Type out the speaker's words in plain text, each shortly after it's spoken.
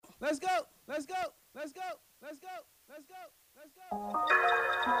Let's go. Let's go. Let's go. Let's go. Let's go. Let's go.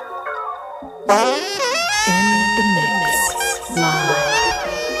 In the mix, live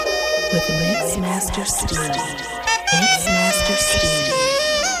with Mixmaster Steve. Mixmaster Steve.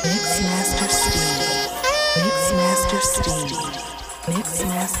 Mixmaster Steve. Mixmaster Steve.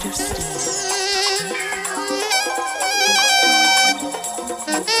 Mixmaster Steve.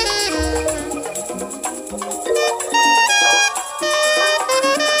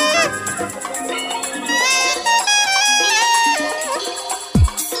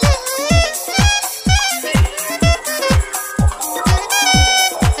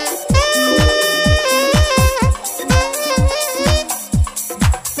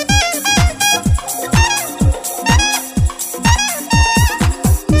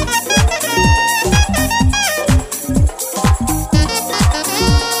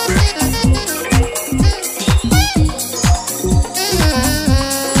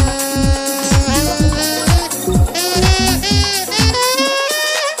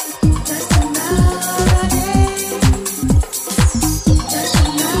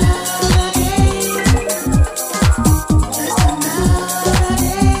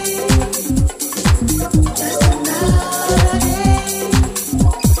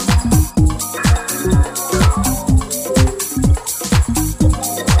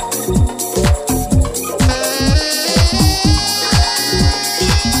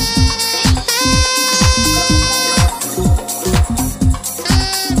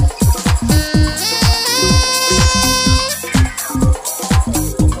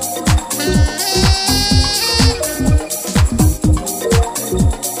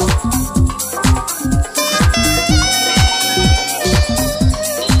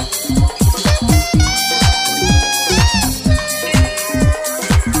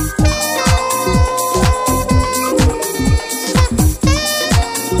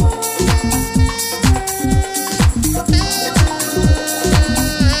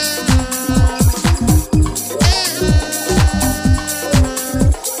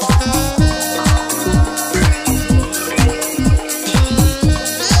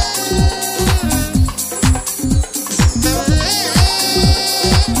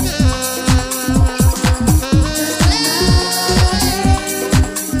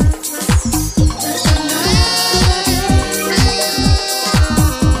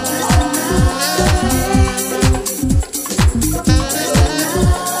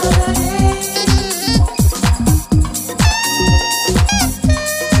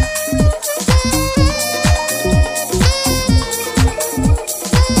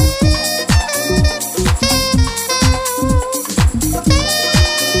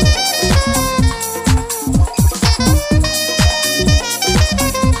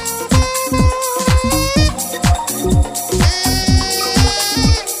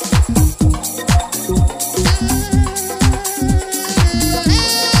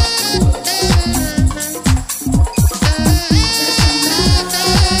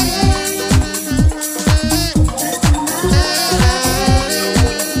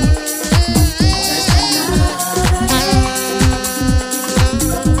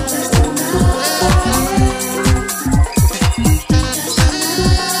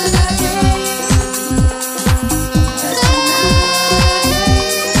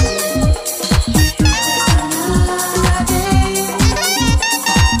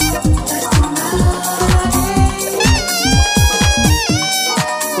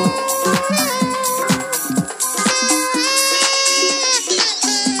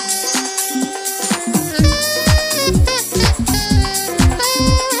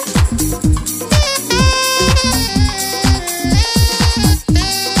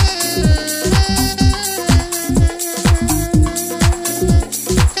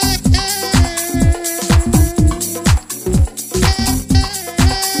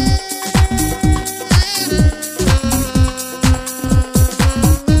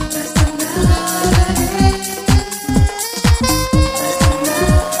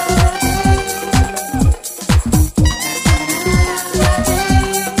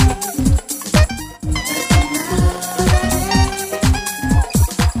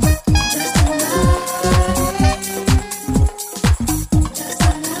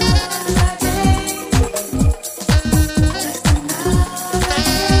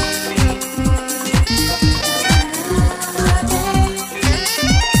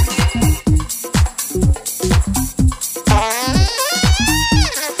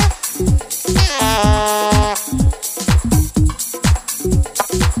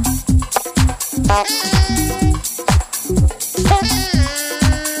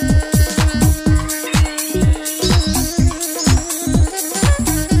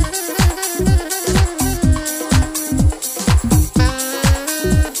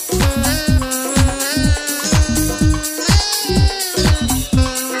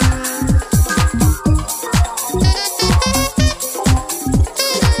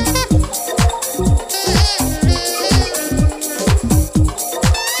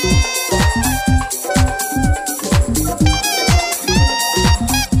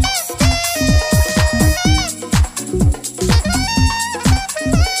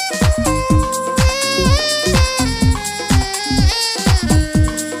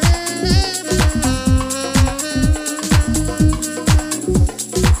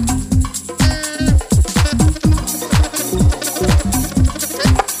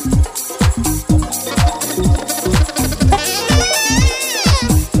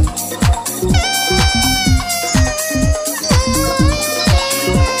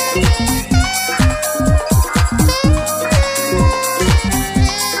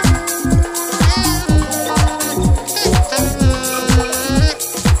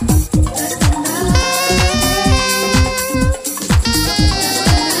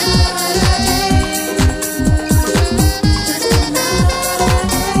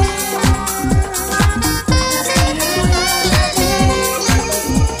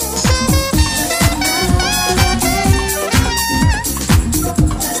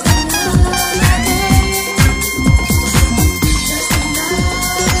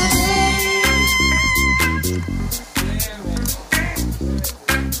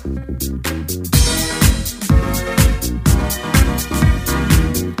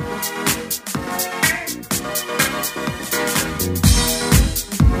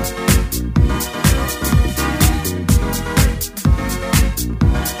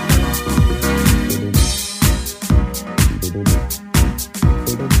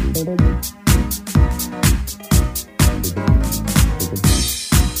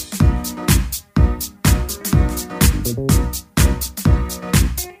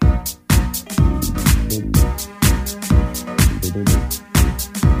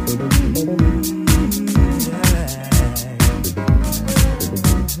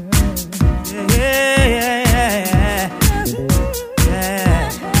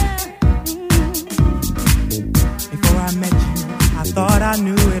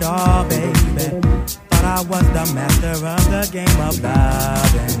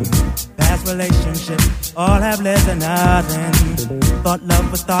 relationship all have led to nothing. Thought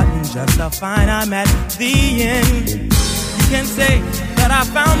love was thought and just a fine I'm at the end. You can say that I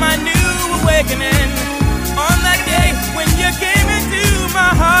found my new awakening on that day when you came into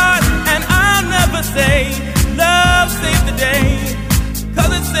my heart. And I'll never say love saved the day,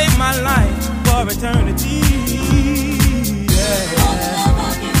 'cause it saved my life for eternity. Yeah. For the love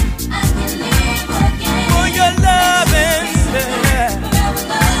of you, I can live again. For your loving, yeah. Forever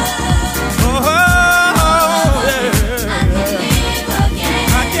love. Oh, yeah. I can live again.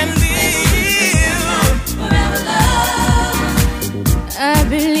 I can live. Forever love. I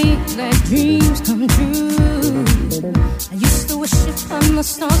believe that dreams come true. I used to worship on the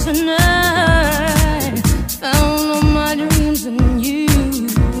stars tonight. Found all my dreams in you,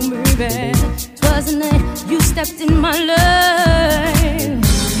 baby. 'Twas the night you stepped in my life.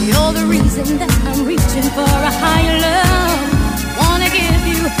 You're the reason that I'm reaching for a higher love. Wanna give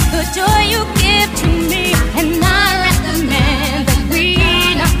you the joy you give to me, and I recommend that we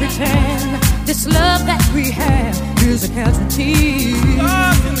not pretend this love that we have is a casualty.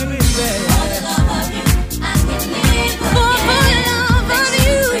 Oh, baby. For the love of you, I can live For again. the love of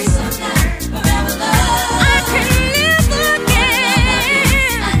you, Forever love. I can live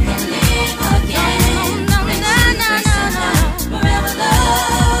again. I can live again. No, no. Forever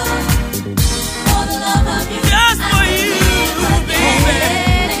love. For the love of you, Just for I can you, live baby.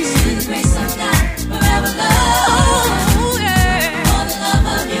 again. Thanks to the grace of God. Forever love. Oh, yeah. For the love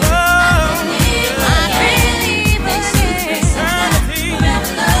of you, I can live I can again. live Thanks to the grace of God.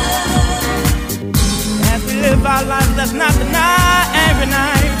 Forever love. As we live our lives, let's not deny every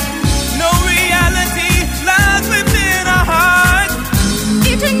night. No reality lies within our hearts.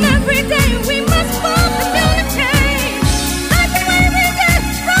 Each and every day we must walk the pain. Like the way we did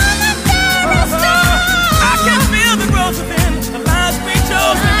from the very start. I can feel the growth within the lives we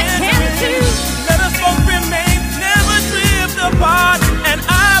chose to I can enter in. too. Let us both remain, never drift apart. And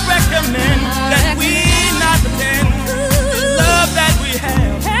I recommend that we not pretend the love that we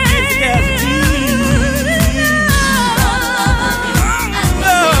have is a guarantee.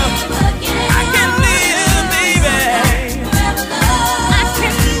 I can live, baby. Forever love. I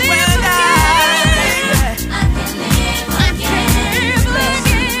can live When again. I can live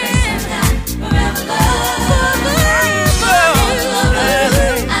again. Forever love.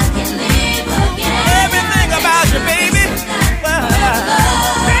 I can live again. Everything about you, baby.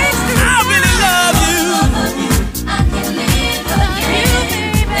 I really love you. I can live again.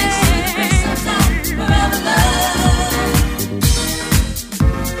 Forever love.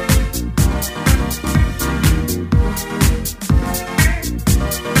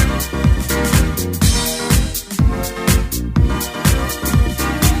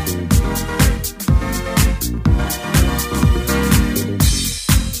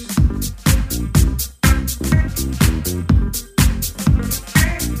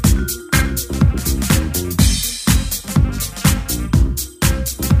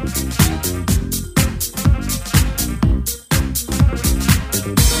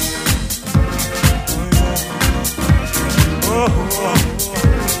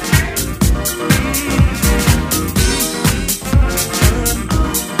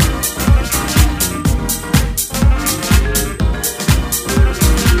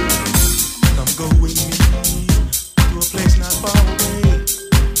 Come go with me to a place not far away.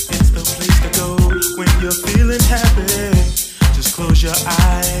 It's the place to go when you're feeling happy. Just close your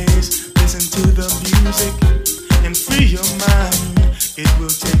eyes, listen to the music, and free your mind. It will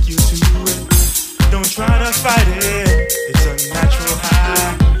take you to it. Don't try to fight it. It's a natural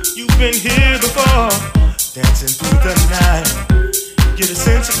high. You've been here before, dancing through the night. Get a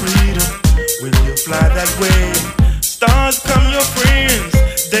sense of freedom when you fly that way. Stars become your friends.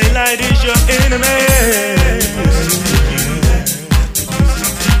 Daylight is your enemy.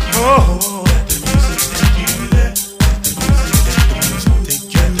 Oh, the music take you there. The music take you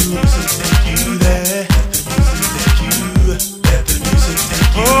there. The music take you there. The music take you. Let the music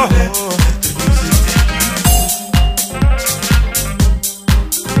take you there. The music take you.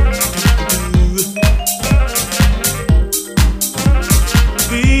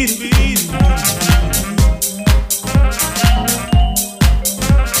 Beat, beat,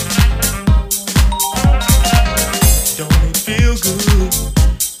 don't it feel good?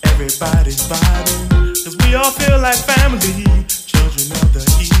 Everybody's vibing, 'cause we all feel like family, children of the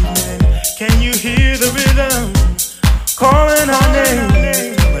evening. Can you hear the rhythm calling our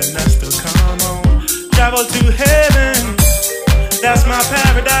name, telling us to come on, travel to heaven? That's my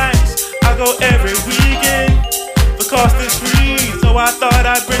paradise. I go every weekend. The cost is free, so I thought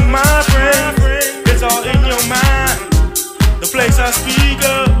I'd bring my friend. It's all in your mind. The place I speak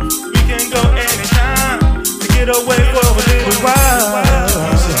of, we can go anytime to get away for a little while.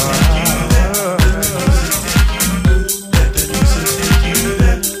 Let the music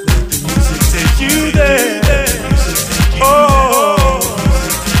take you there. Oh,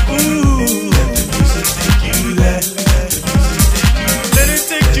 ooh. Let it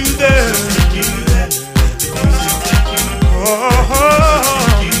take you there. Oh.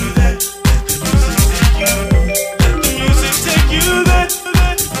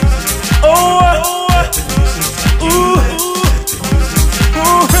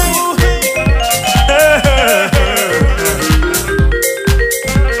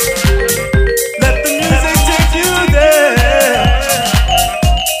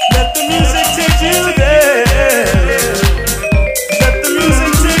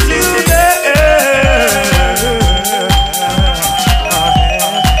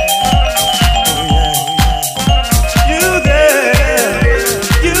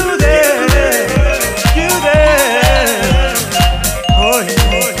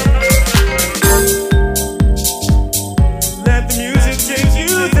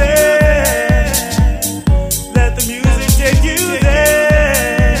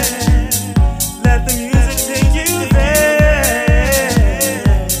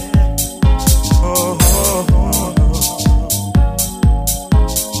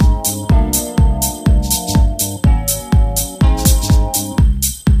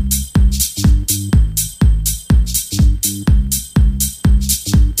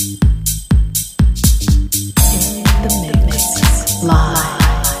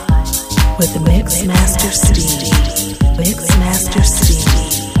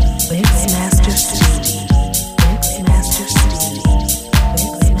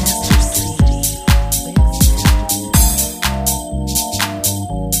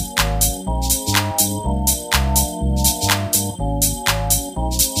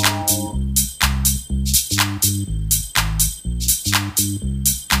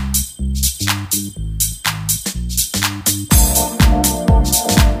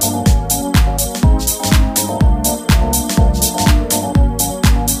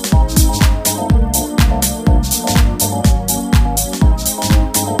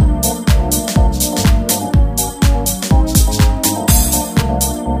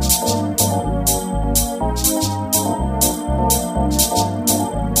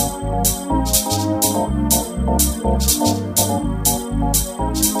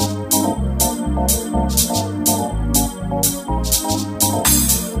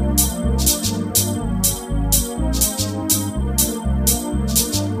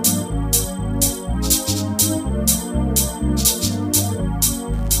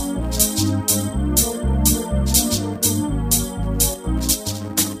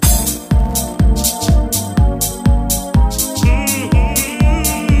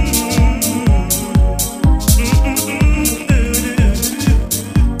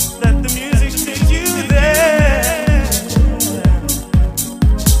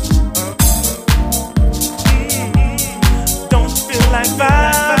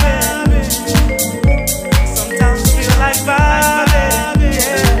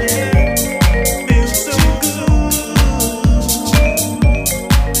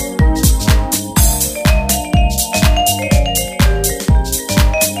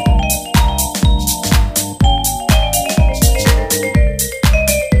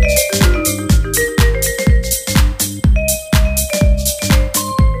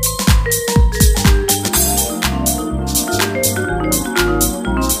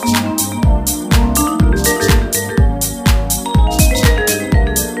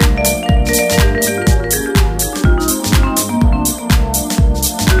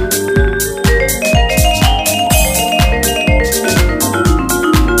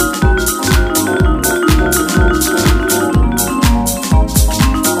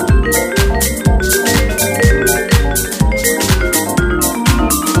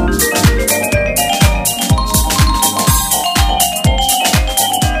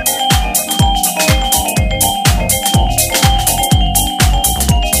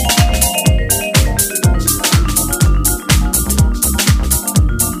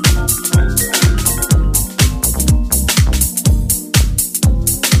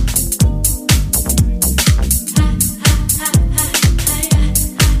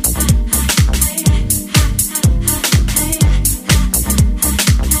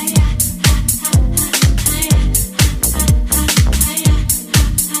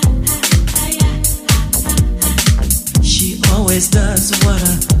 always does what a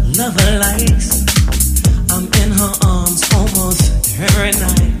lover likes. I'm in her arms almost every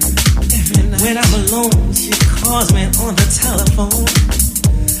night. When I'm alone, she calls me on the telephone.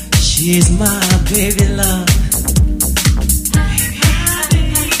 She She's my baby love.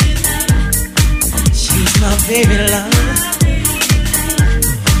 She's my baby love.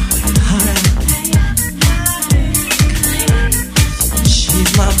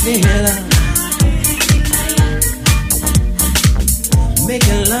 She's my baby love.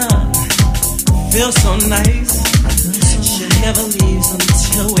 Making love feels so nice. She never leaves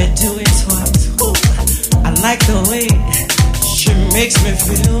until we do it twice. Ooh, I like the way she makes me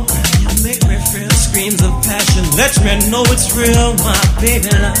feel. You make me feel. Screams of passion lets me know it's real. My baby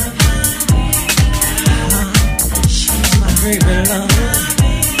love. She's my baby love.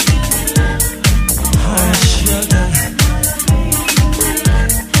 Oh, sugar.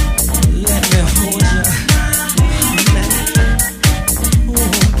 Let me hold you.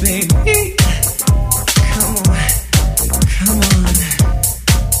 Oh, baby. Come on. Come on.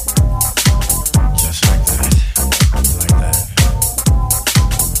 Just like that. Like that.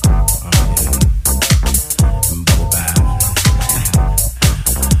 Oh, yeah. And bubble bath.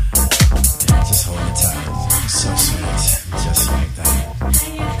 Yeah, just hold it tight. So sweet. Just like that.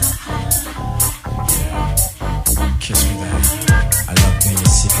 Yeah. Kiss me back. I love being your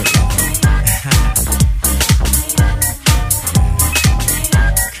secret lover.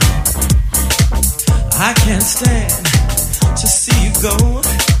 I can't stand to see you go.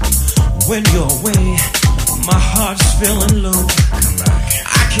 When you're away, my heart's feeling low. Come back.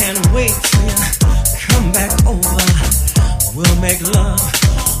 I can't wait till you come back over. We'll make love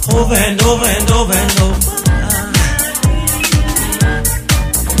over and over and over and over.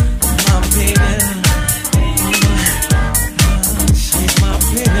 My baby, she's my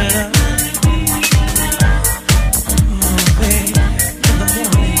baby. Oh, baby, in the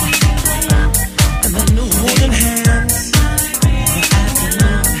morning, in the new holding hands, in the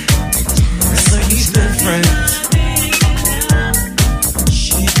afternoon, in the evening, friends.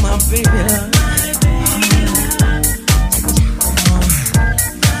 She's my baby.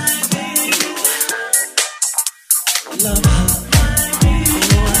 Love her,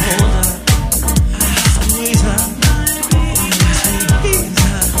 hold her, squeeze her, tease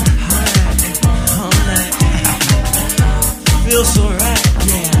her, all night. Feels so right,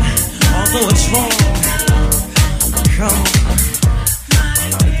 yeah. Although it's wrong, come on.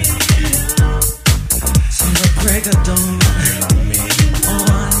 See the break of dawn,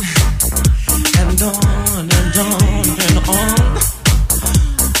 on and on and on and on.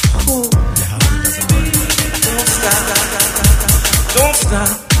 Ooh. Don't stop, don't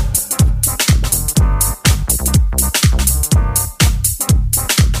stop.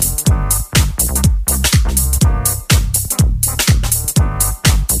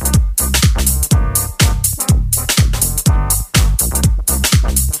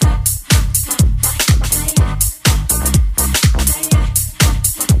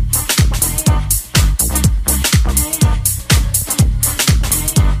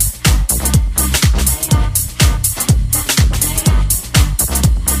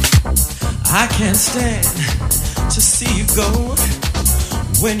 I can't stand to see you go.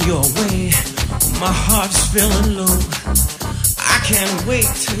 When you're away, my heart's feeling low. I can't wait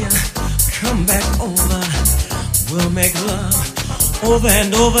till you come back over. We'll make love over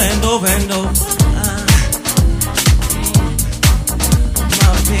and over and over and over.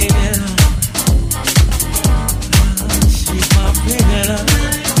 My baby, she's my baby love.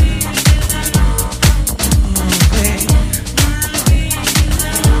 Oh, baby.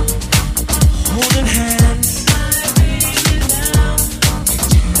 Holding hands,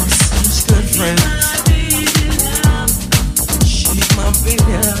 such good friends. She's my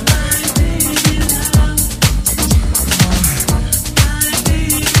baby love.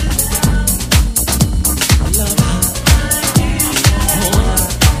 Love her, hold her,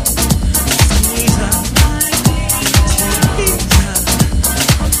 squeeze her, tease her,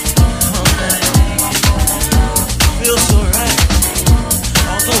 all night. Feels so right,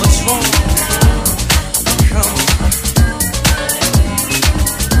 although it's wrong.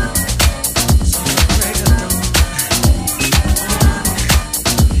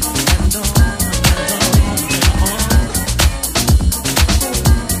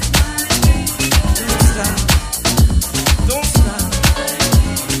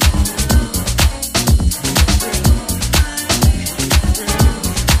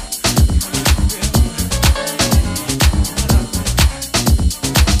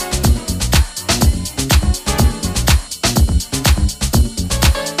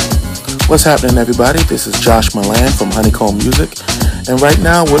 What's happening, everybody? This is Josh Milan from Honeycomb Music, and right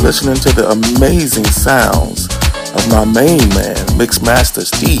now we're listening to the amazing sounds of my main man, Mixmaster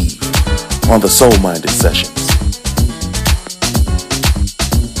Steve, on the Soul Minded Sessions.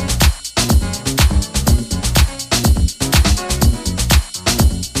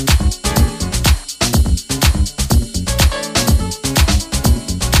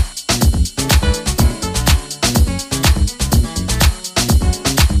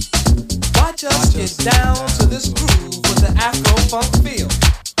 down to this groove with the Afro-funk feel,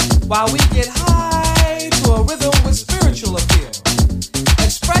 while we get high to a rhythm with spiritual appeal.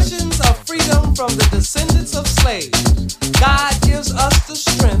 Expressions of freedom from the descendants of slaves. God gives us the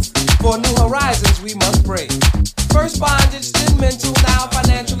strength for new horizons we must brave. First bondage, then mental, now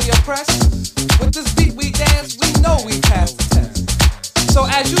financially oppressed. With this beat we dance, we know we passed the test. So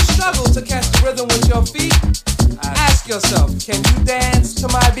as you struggle to catch the rhythm with your feet, ask yourself, can you dance to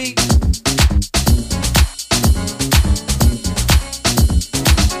my beat?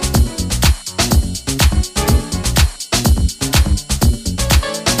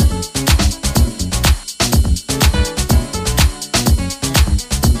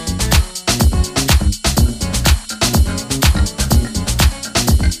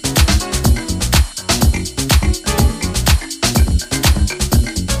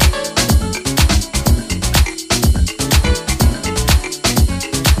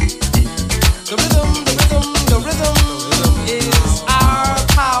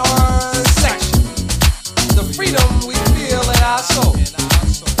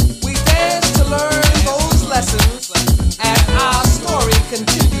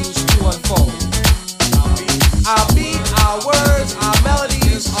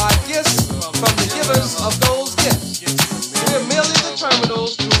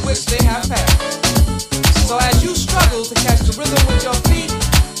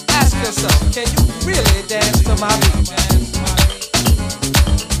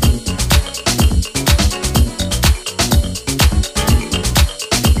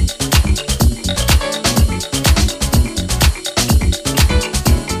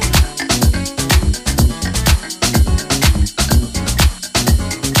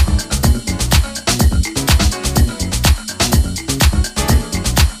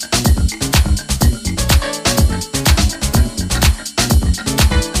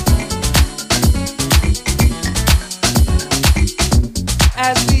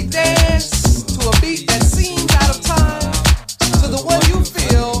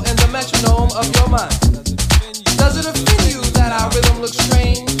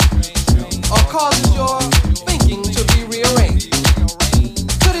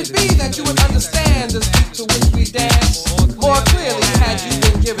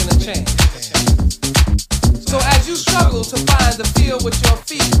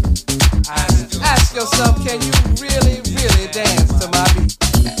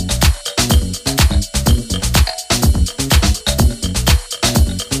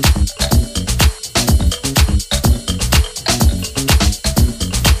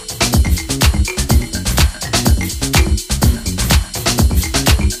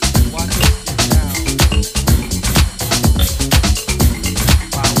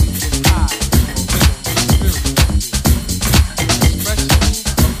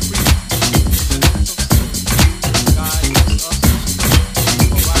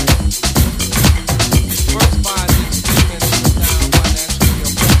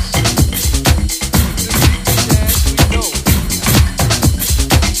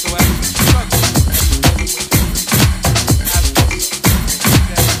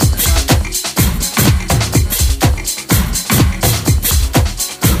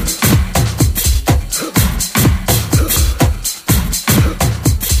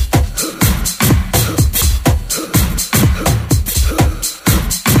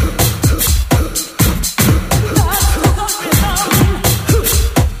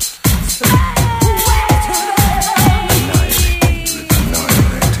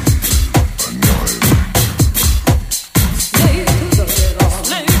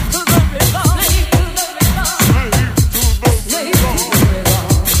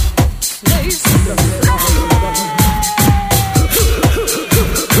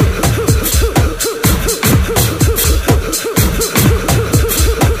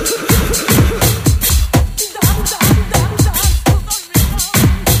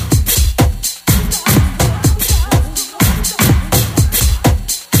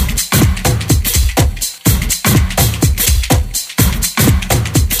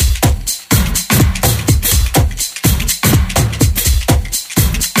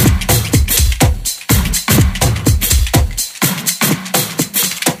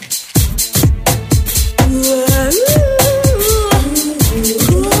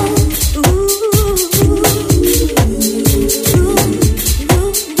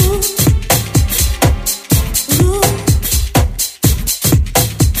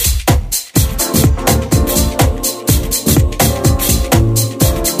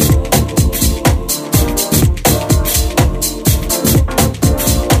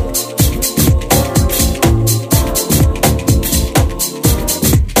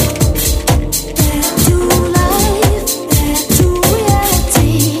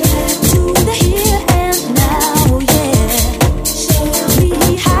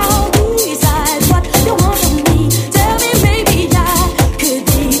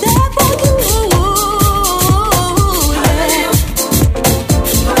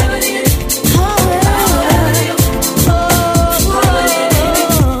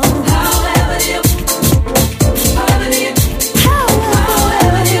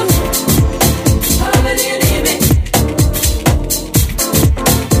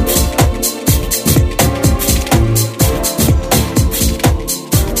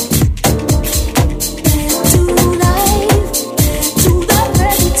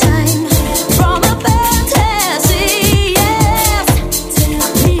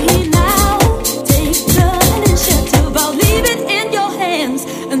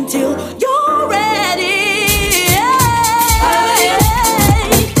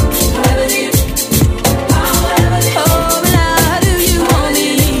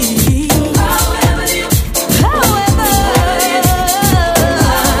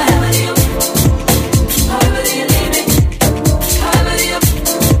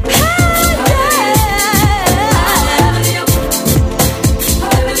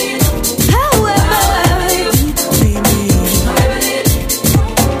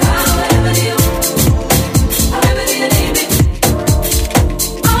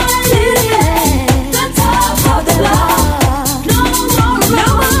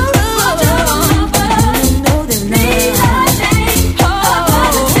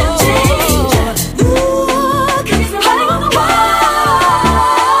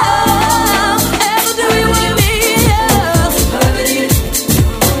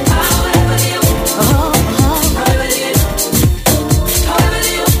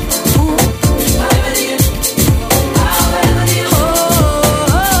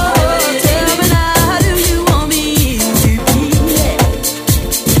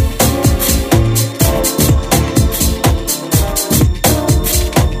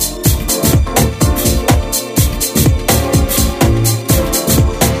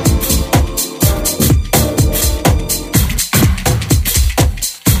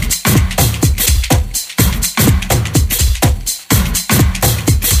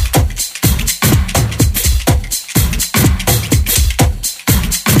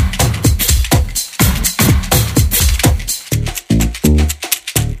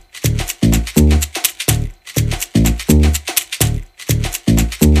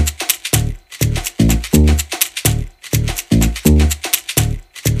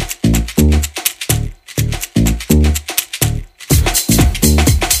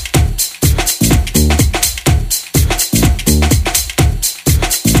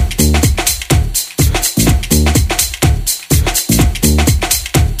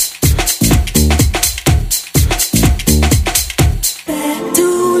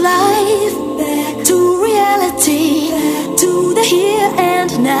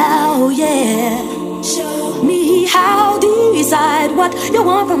 what you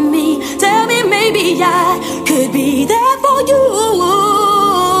want from me. Tell me maybe I could be there for you.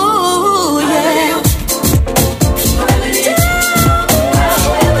 Yeah.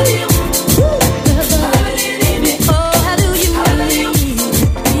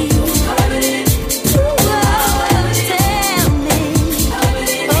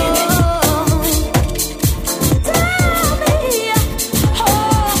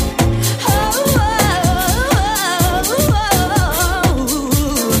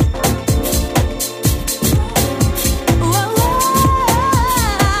 Whoa.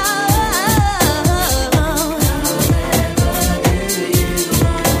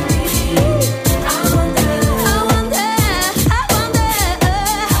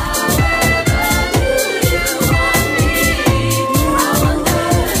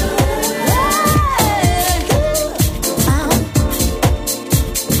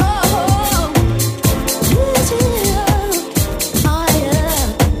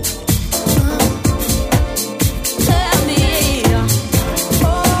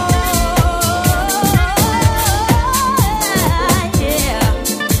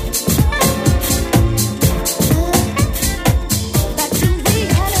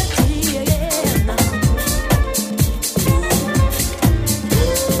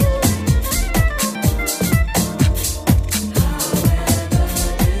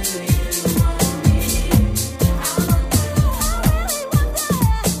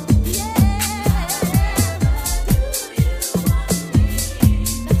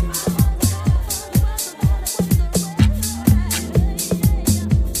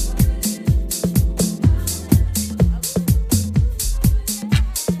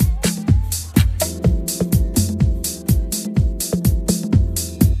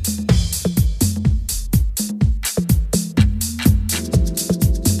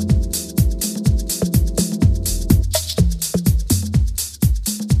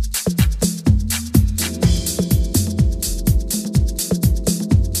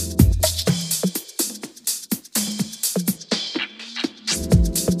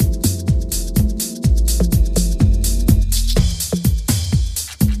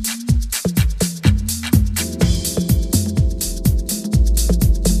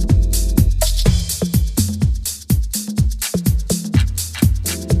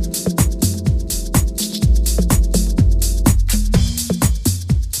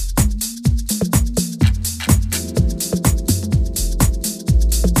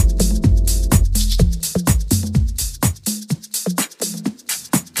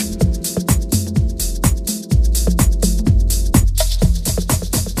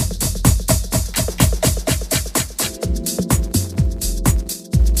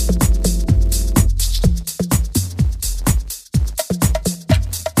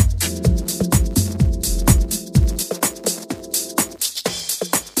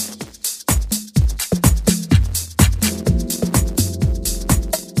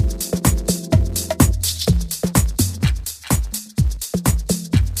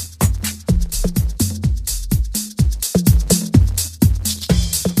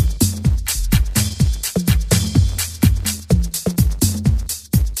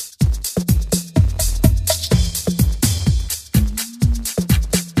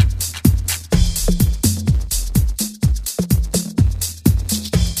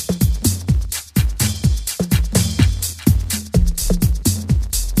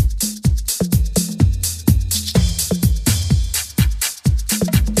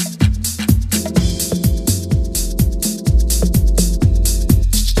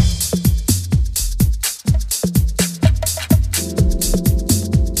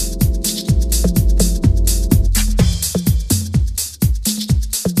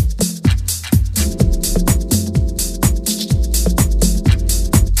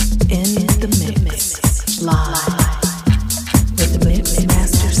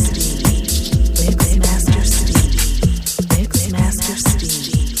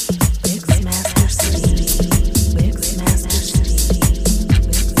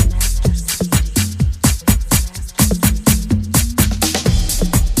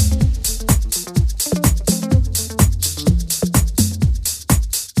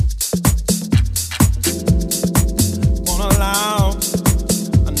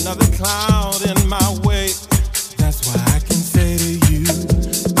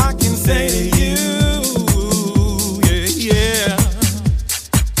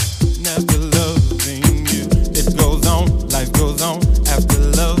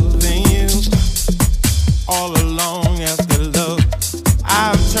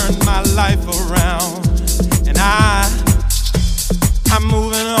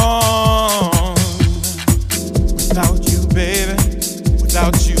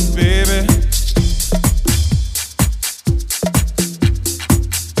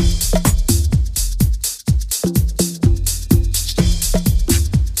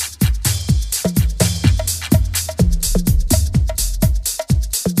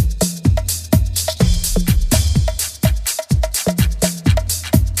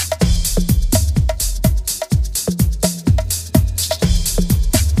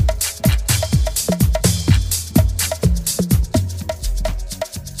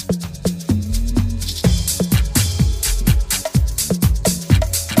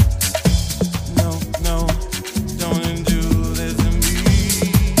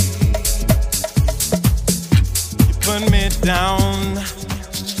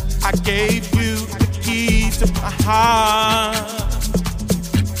 I gave you the keys to my heart.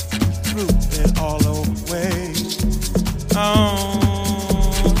 Threw it all away.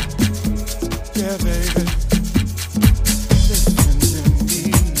 Oh, yeah, baby. Listen to me.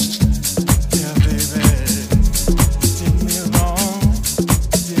 Yeah, baby. Did me wrong.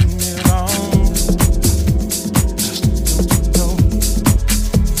 Did me wrong. No.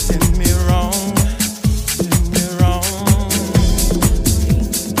 Did me wrong. Did me wrong.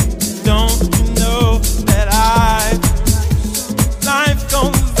 Don't you know that I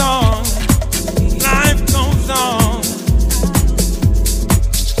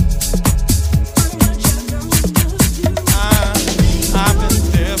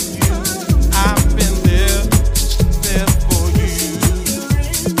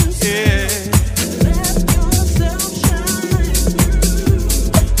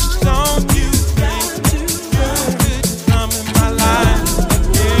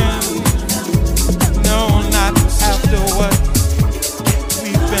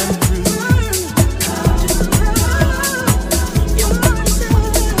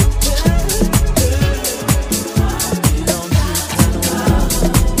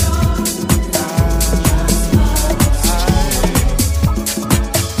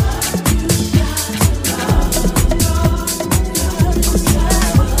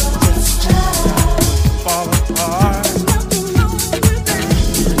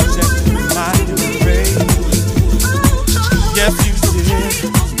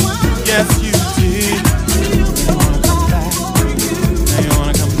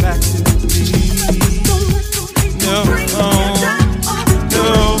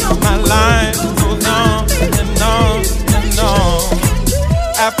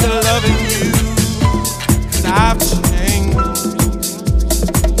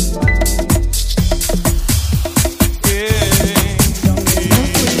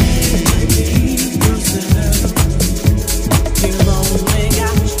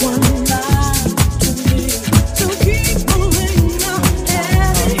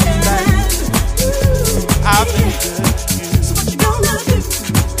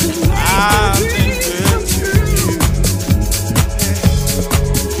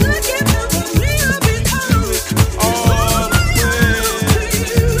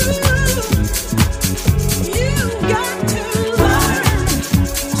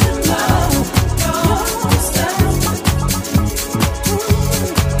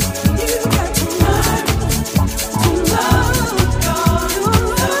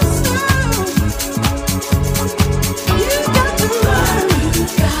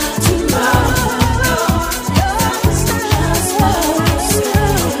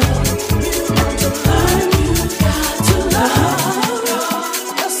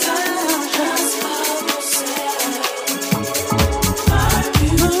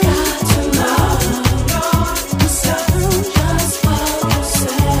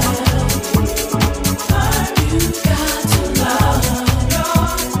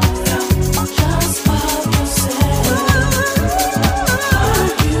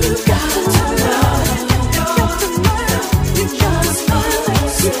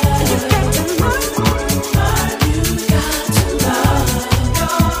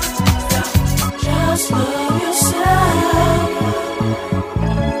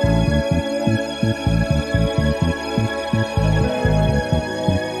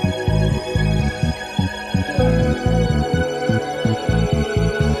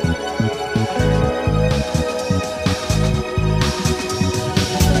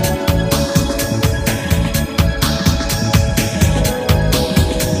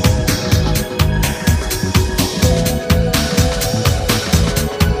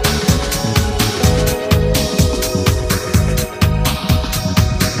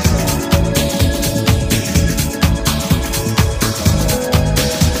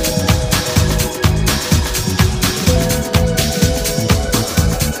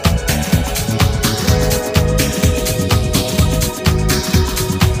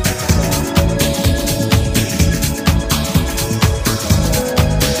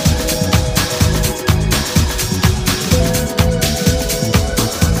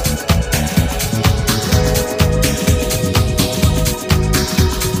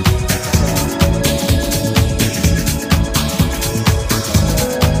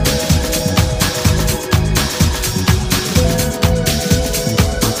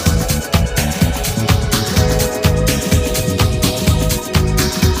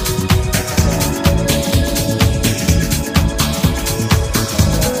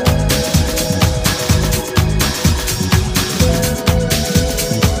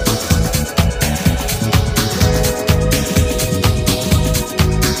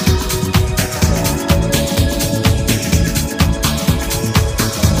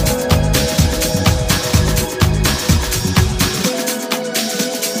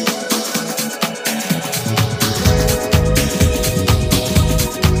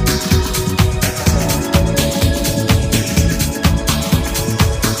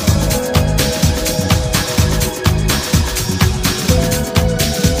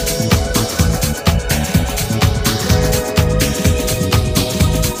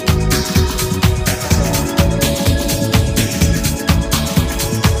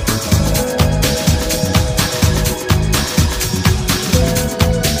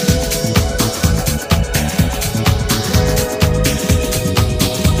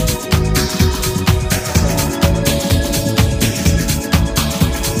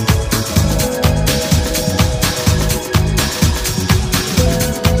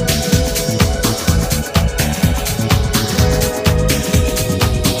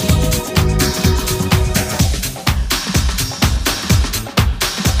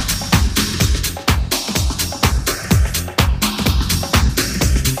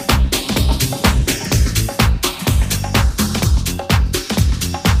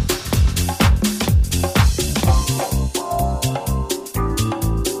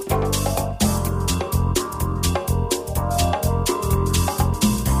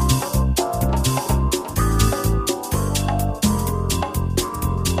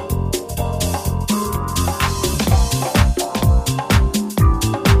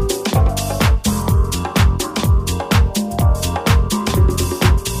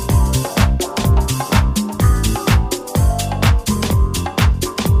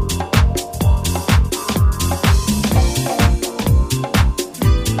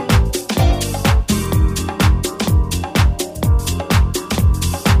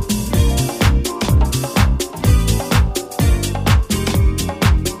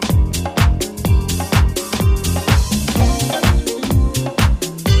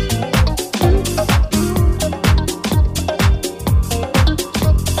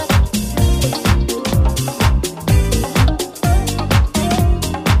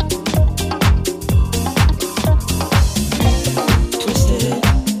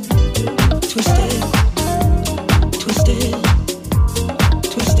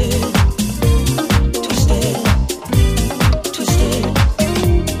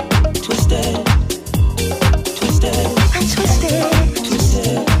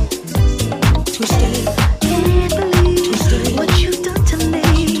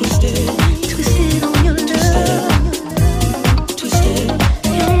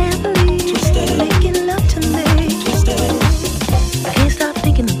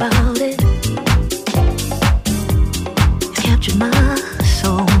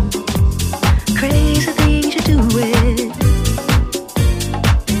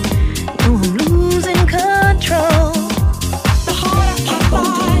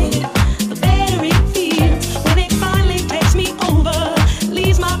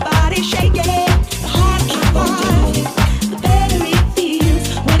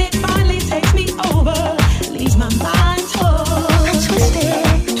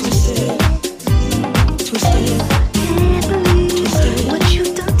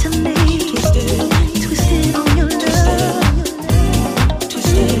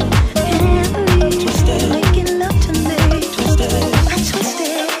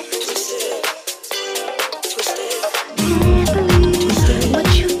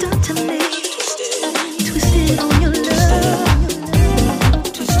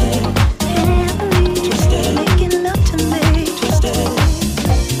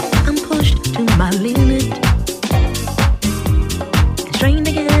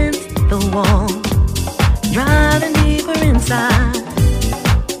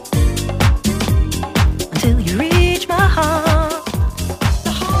till you reach my heart.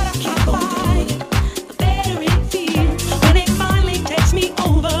 The harder I fight, the better it feels. When it finally takes me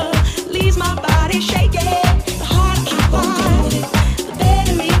over, leaves my body shaking. The harder I fight, the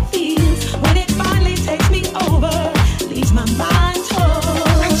better it feels. When it finally takes me over, leaves my mind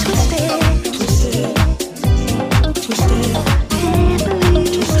torn. I'm twisted, Twisted, twisted, can't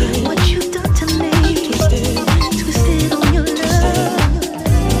believe what you've done to me. twisted, Twisted on your love,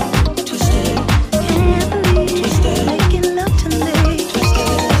 twisted, can't believe twisted, making love to me.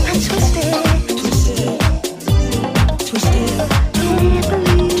 I'm twisted, twisted, twisted, can't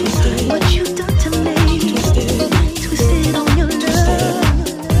believe what you've done to me. Twisted on your love,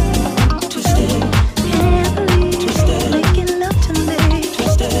 twisted, can't believe making love to me.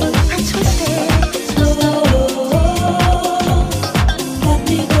 I'm twisted. got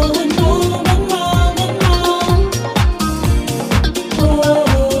me going round and round and round.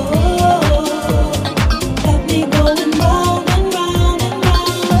 Got me going round and round and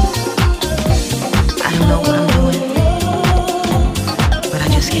round. I don't know what I'm doing, but I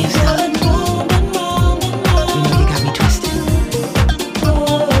just can't stop. Round and round and round. You know you got me twisted,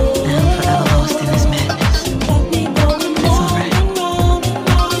 and I'm forever lost in this madness. Got me going It's all right. round and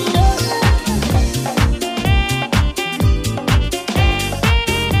round and round.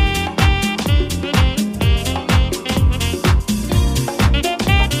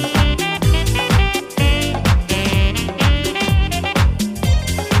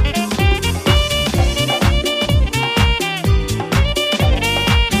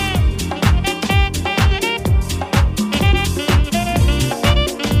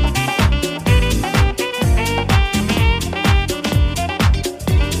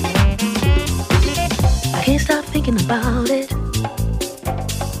 I can't stop thinking about it.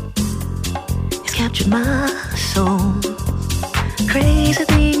 It's captured my soul. Crazy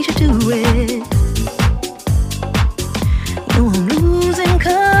things you're doing. No, I'm losing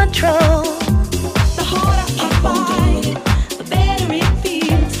control. The harder I fight, the better it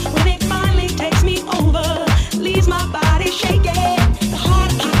feels. When it finally takes me over, leaves my body shaking. The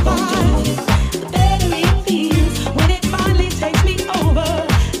harder I fight, the better it feels. When it finally takes me over,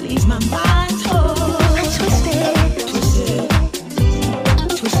 leaves my mind torn. I'm twisted, Twisted,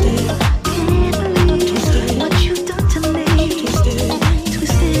 twisted, can't believe what you've done to me.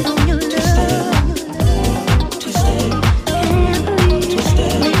 Twisted on your love, twisted, can't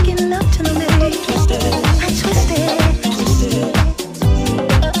believe making love to me. I'm twisted, twisted,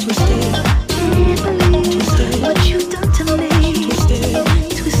 twisted, can't believe what you've done to me.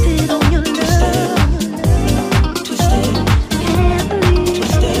 Twisted on your love, twisted, can't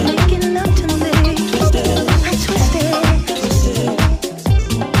believe making love to me. I'm twisted,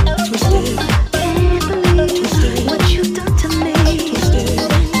 twisted, can't believe what you've done to me.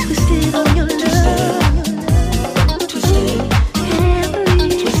 Twisted on your love, twisted, can't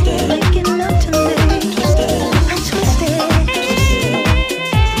believe making love to me. I'm twisted.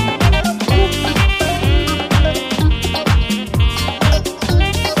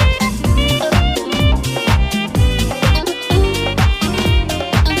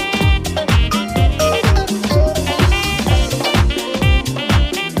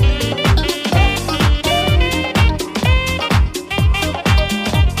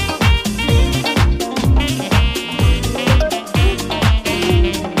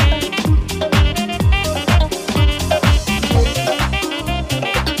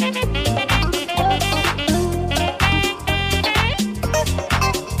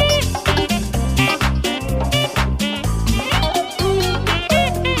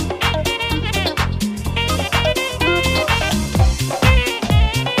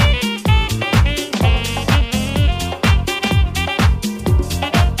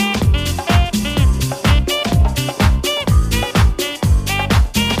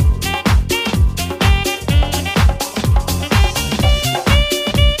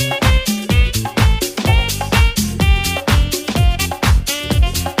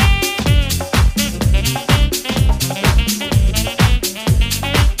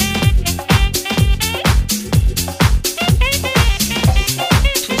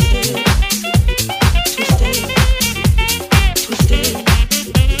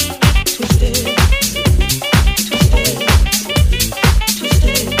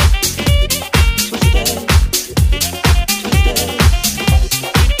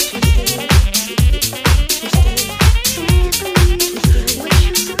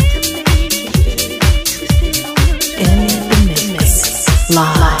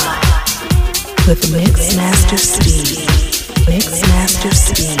 with Mixmaster Steve. Mixmaster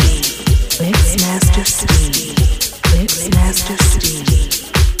Steve. Mixmaster Steve. Mixmaster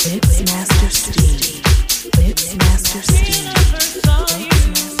Steve. Mixmaster Steve.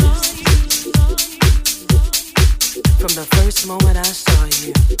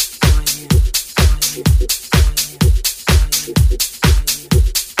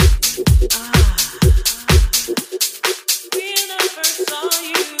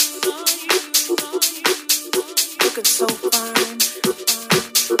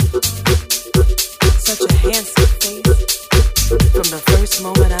 first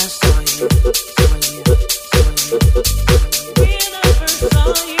moment I saw you, when I first saw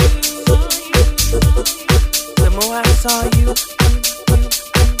you, the more I saw you,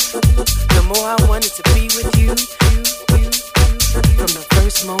 the more I wanted to be with you. From the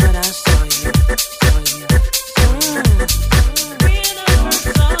first moment I saw you, when I first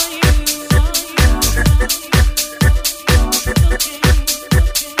saw you,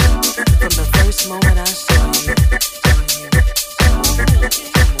 from the first moment I saw you.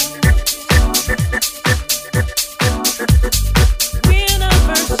 When I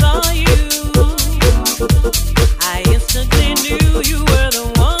first saw you, I instantly knew you were the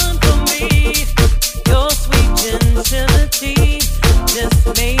one for me. Your sweet gentility just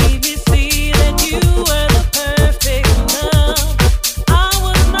made me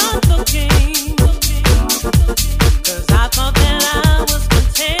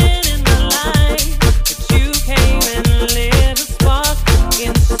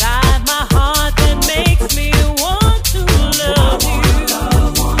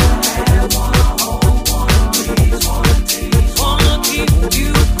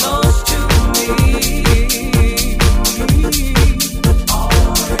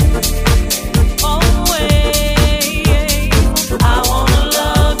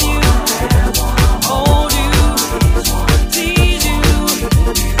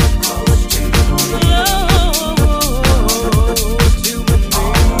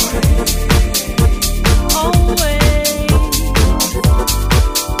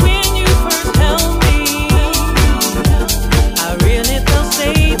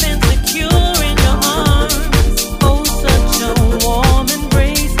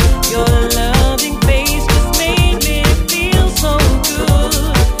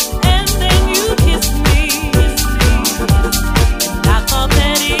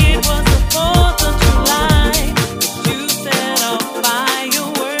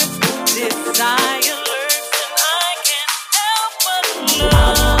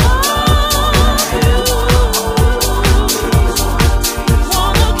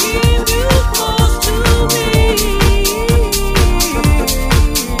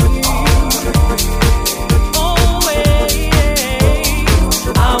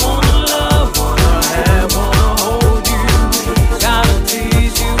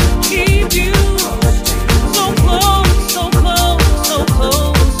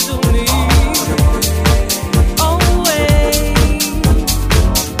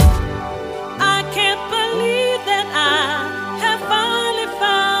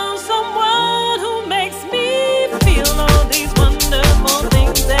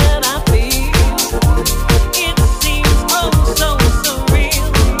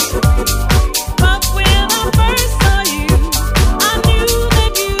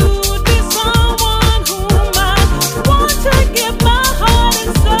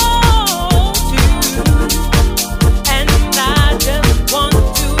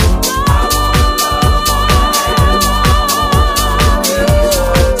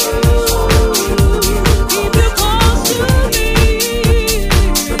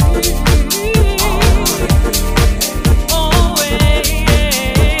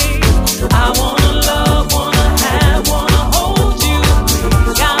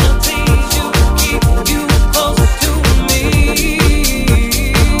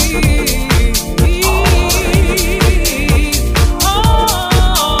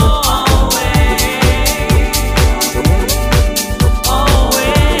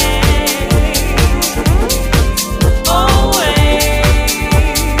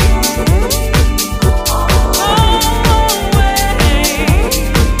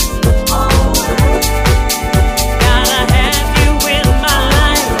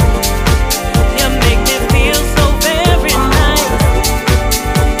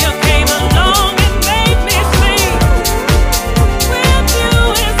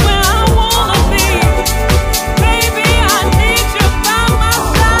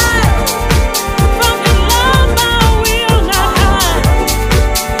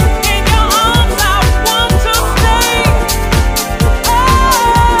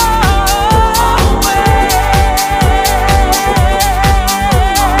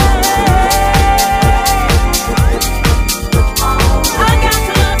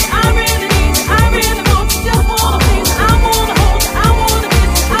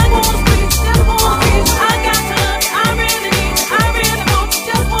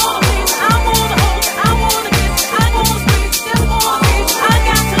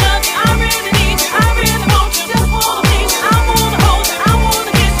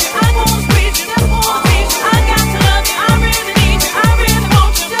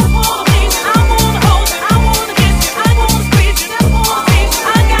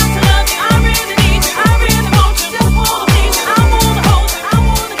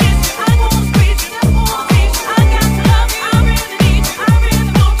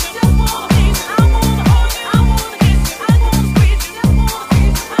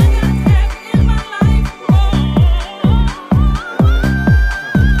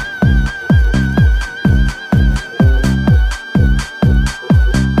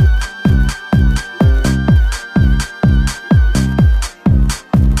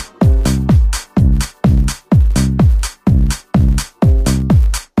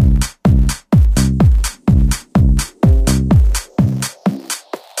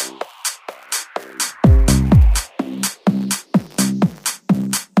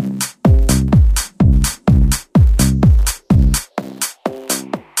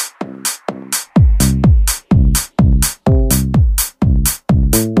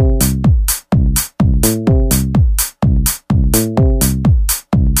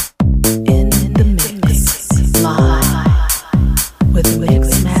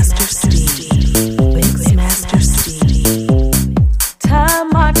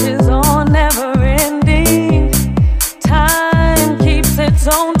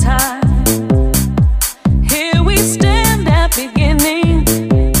its own time. Here we stand at beginning,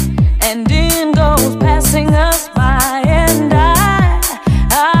 and in goes passing us by, and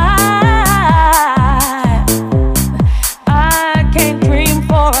I can't dream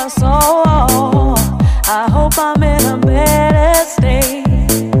for us all. I hope I'm in a better state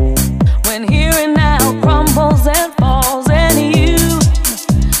when here and now crumbles and falls, and you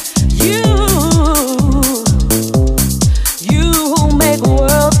who make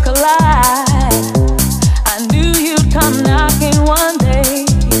worlds collide. I knew you'd come knocking one day,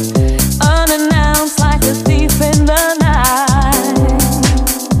 unannounced like a thief in the night.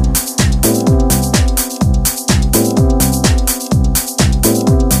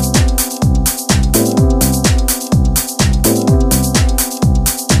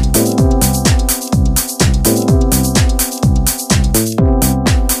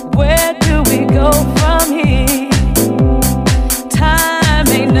 Where do we go from here? Time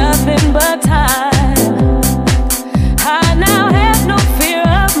ain't nothing but time. I now have no fear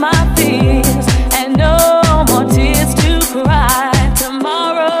of my fears, and no more tears to cry.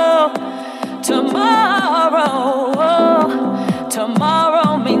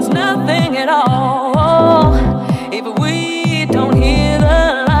 Tomorrow means nothing at all if we don't hear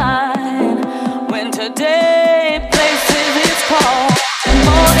the line when today places its call.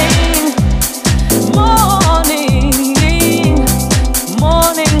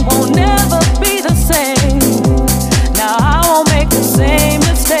 Morning won't never be the same. Now I won't make the same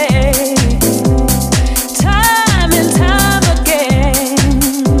mistake. Time and time again.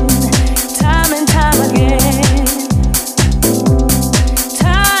 Time and time again.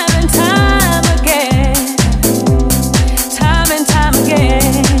 Time and time again.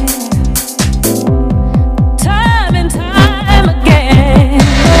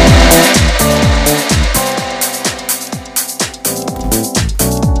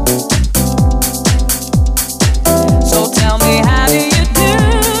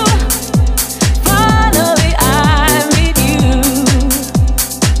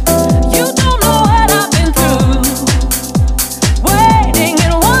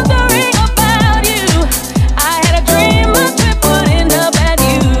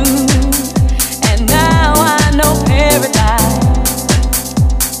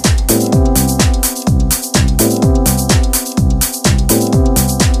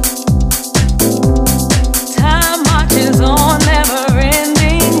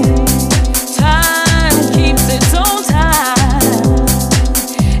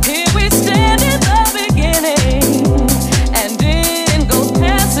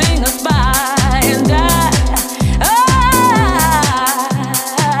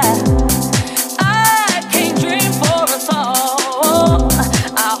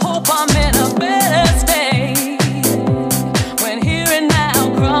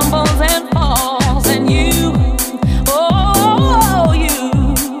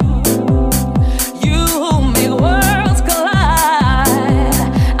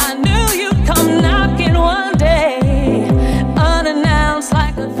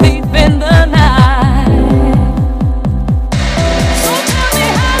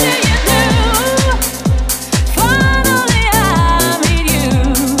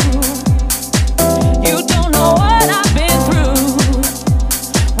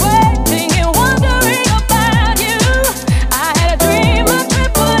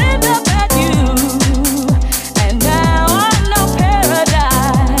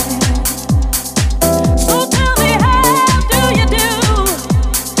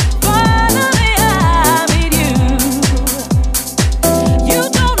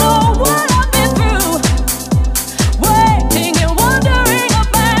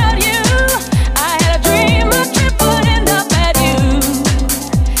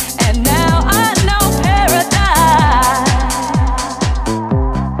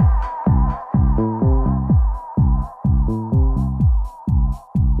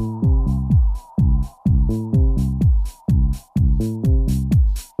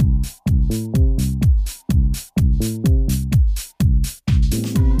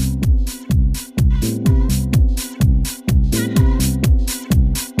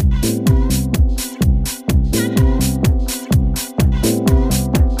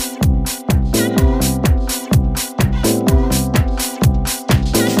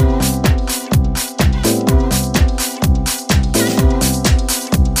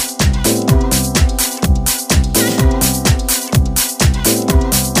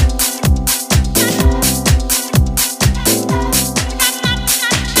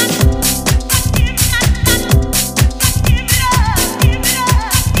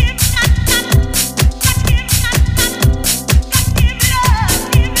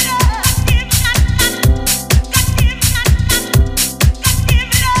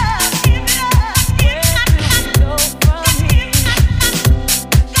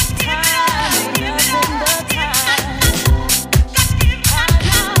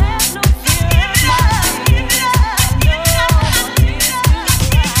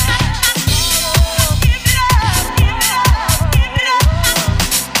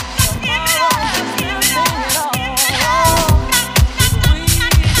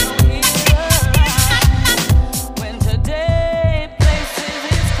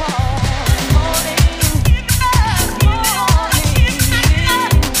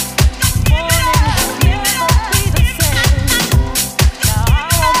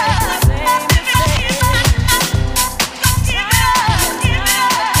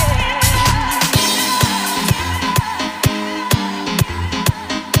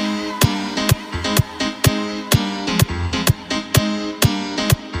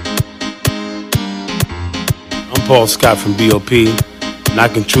 Paul Scott from BOP, and I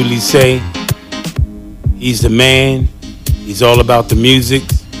can truly say he's the man. He's all about the music.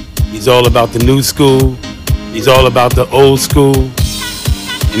 He's all about the new school. He's all about the old school.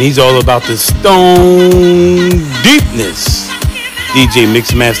 And he's all about the stone deepness. DJ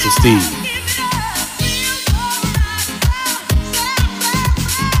Mixmaster Steve.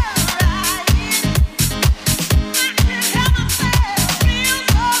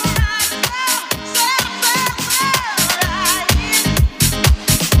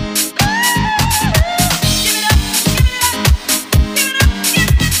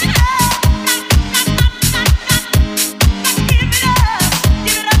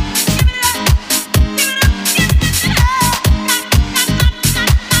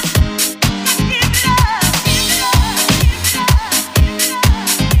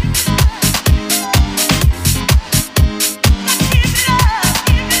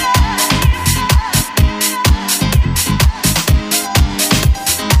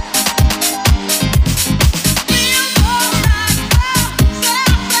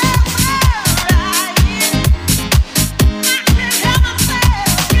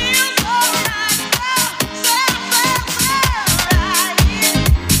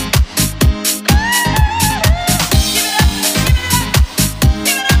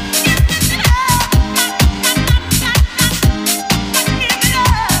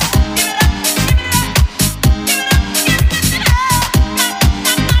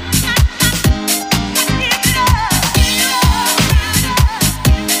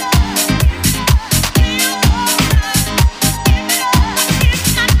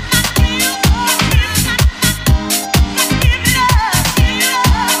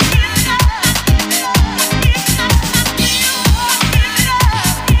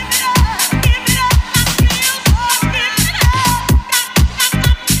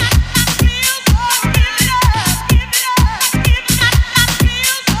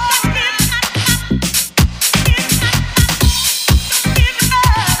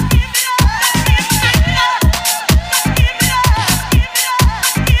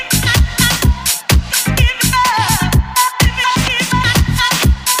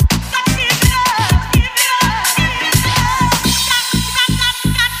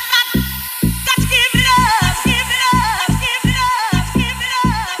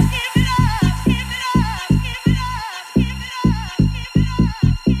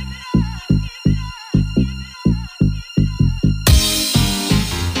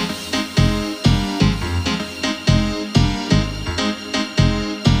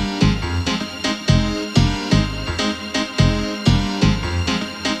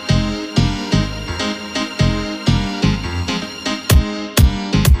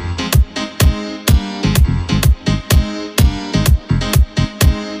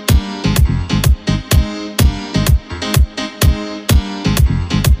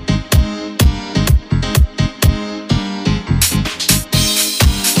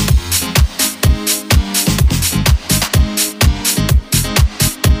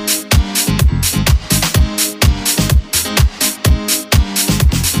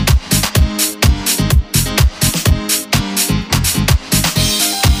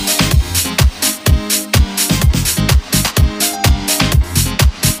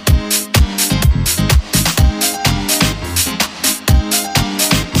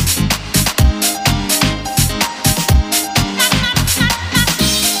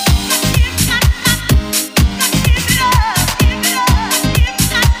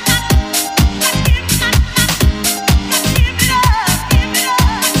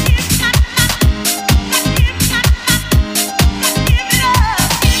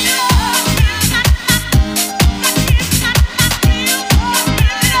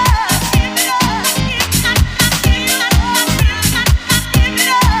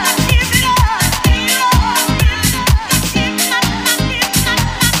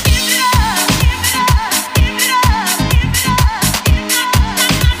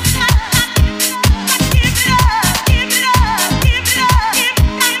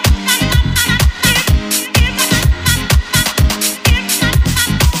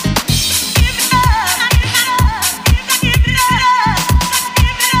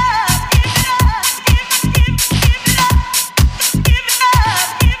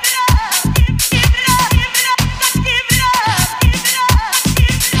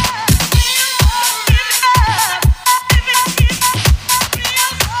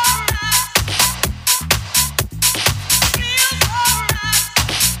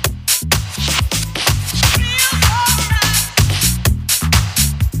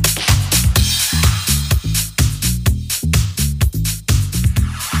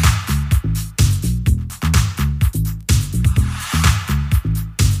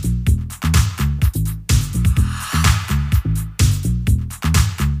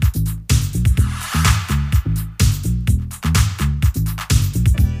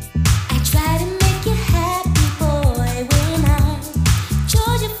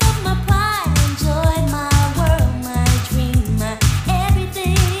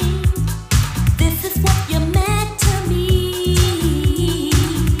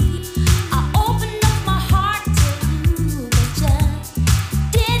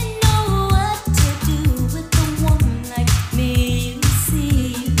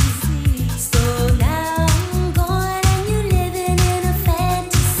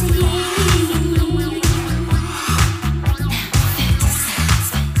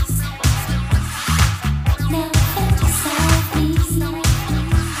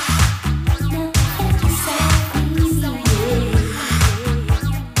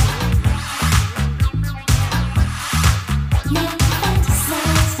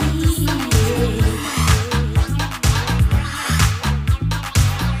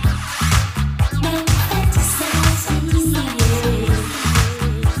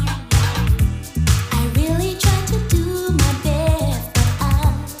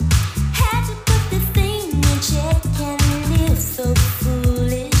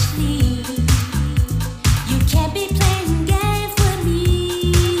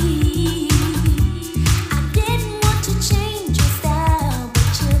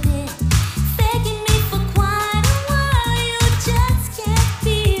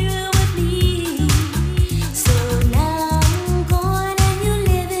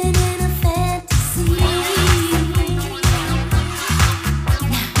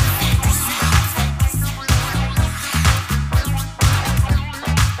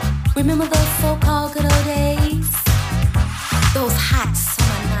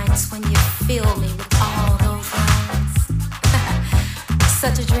 fill me with all those lines.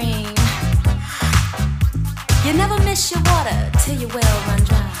 Such a dream. You never miss your water till your well run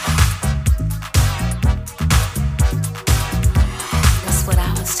dry. That's what I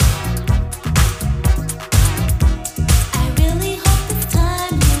was told. I really hope this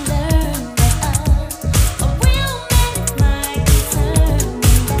time you learn that a real man is my concern.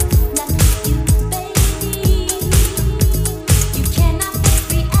 Not you, baby. You cannot fake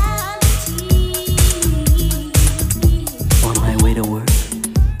reality. On my way to work,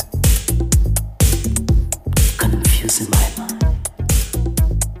 confusing my mind,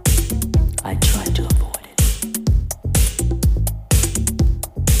 I try to avoid it.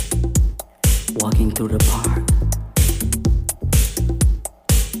 Walking through the park,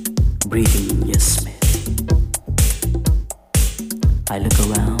 breathing in your smell. I look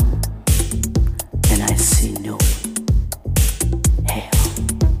around and I see no hell.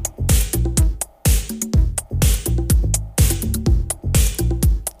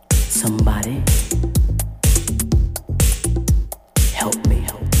 Somebody help me,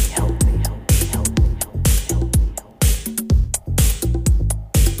 help me, help me, help me, help me, help me, help me, help me.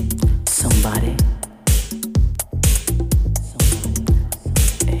 Somebody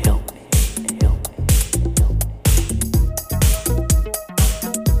help me, help me, help me.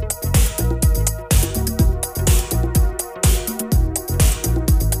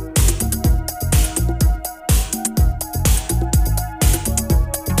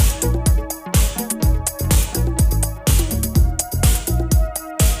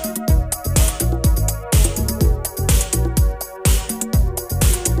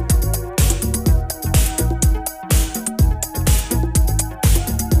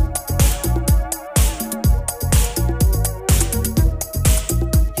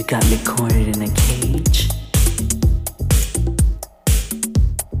 You got me cornered in a cage.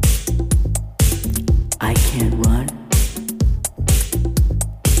 I can't run,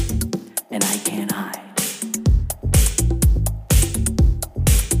 and I can't hide.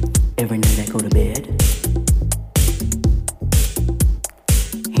 Every night I go to bed,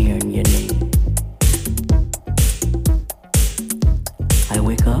 hearing your name. I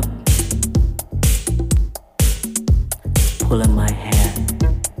wake up, pulling my hair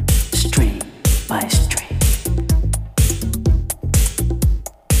string by string.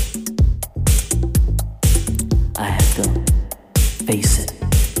 I have to face it.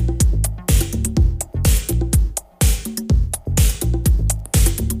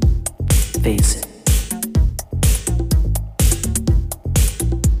 Face it.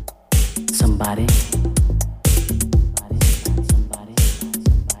 Somebody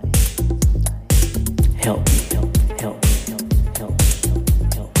help me, help me, help me, help me,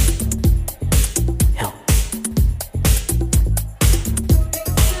 help me, help me, help me, help me.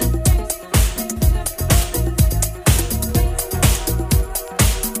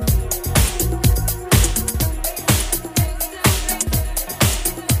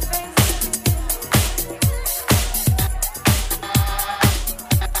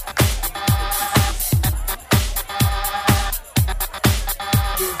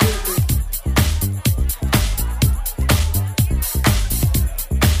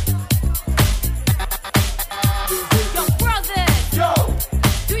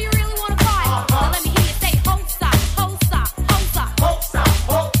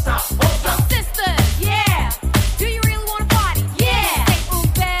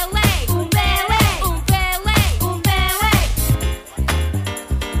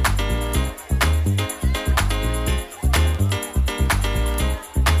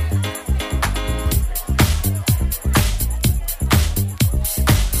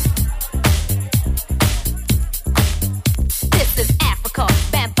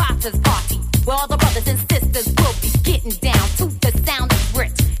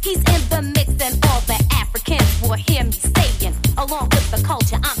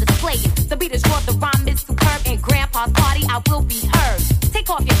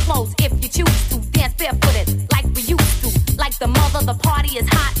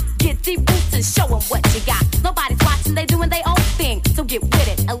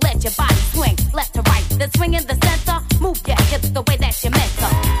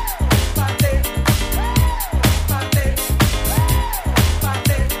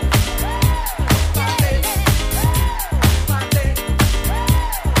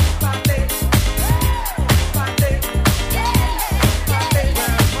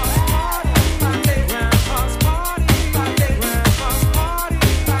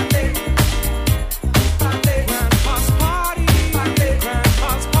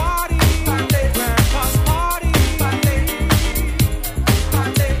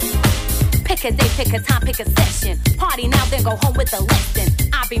 Pick a day, pick a time, pick a session. Party now, then go home with a lesson.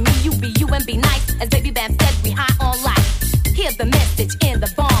 I be me, you, and be nice. As Baby Bam said, we high on life. Hear the message in the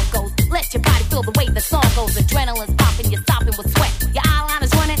bongos. Let your body feel the way the song goes. Adrenaline's popping, you're stopping with sweat. Your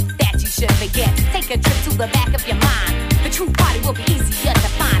eyeliner's running, that you should forget. Take a trip to the back of your mind. The true party will be easier to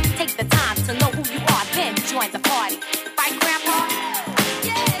find. Take the time to know who you are, then join the party. Right, Grandpa?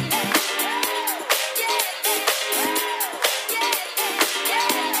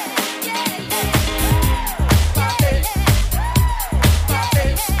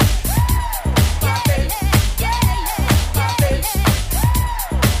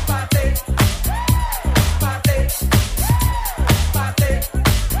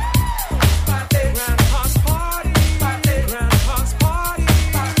 Grandpa's party.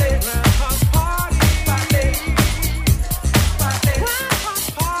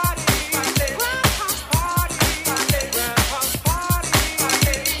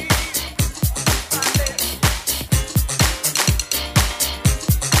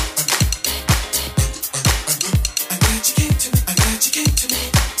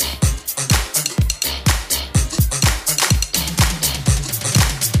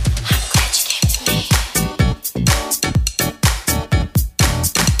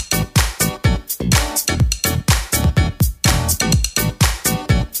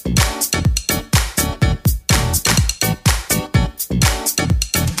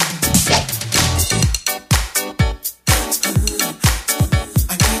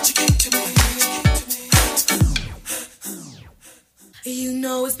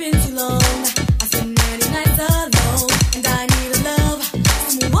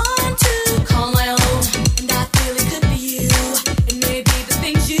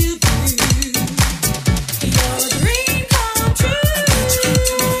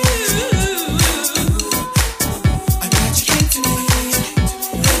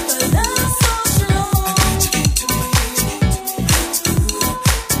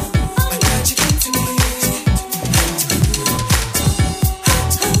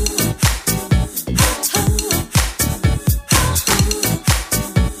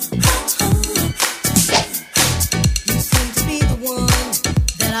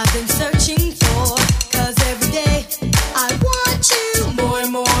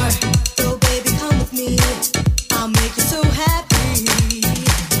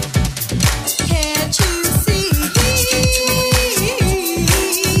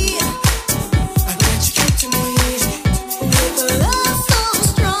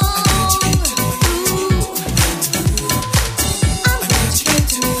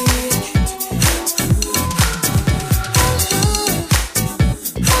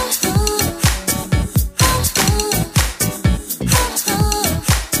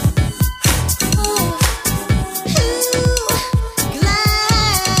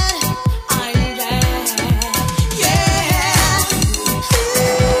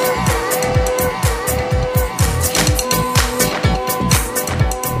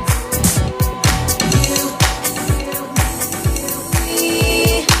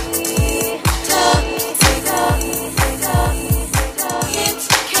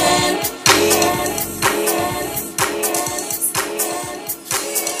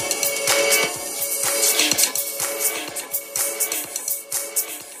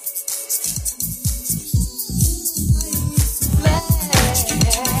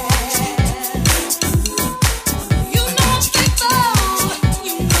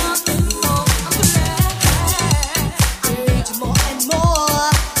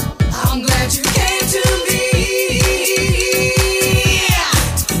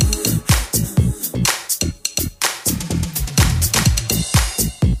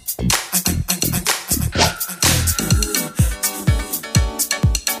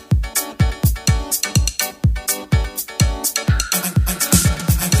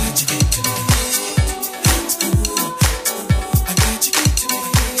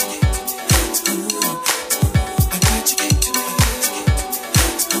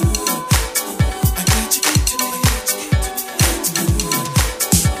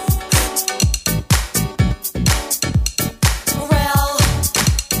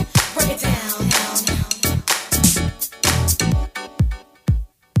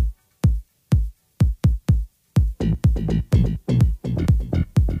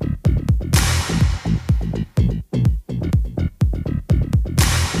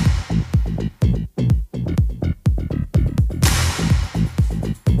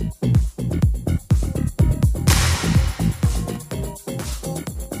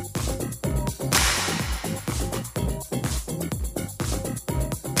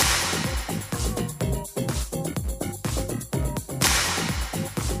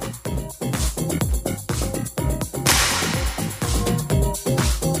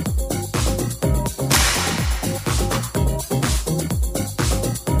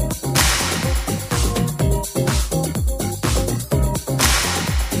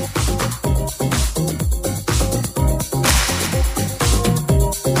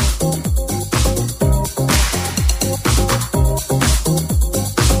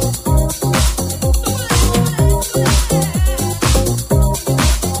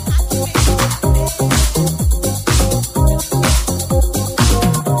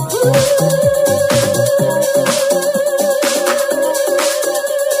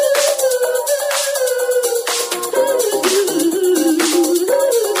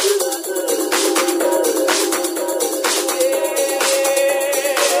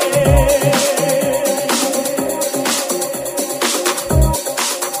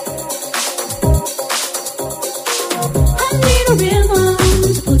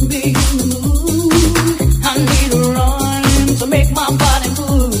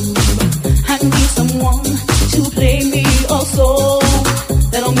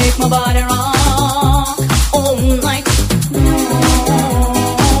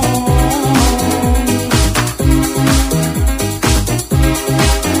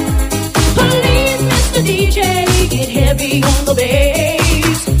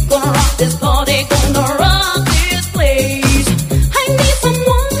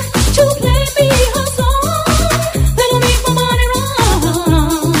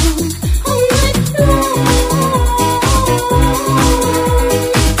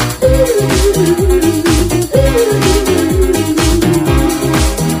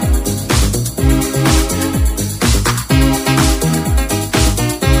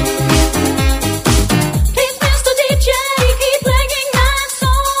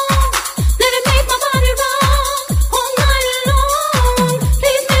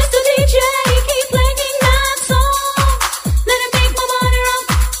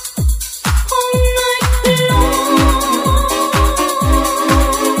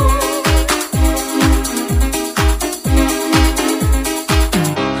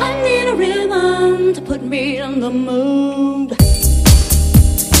 in the mood.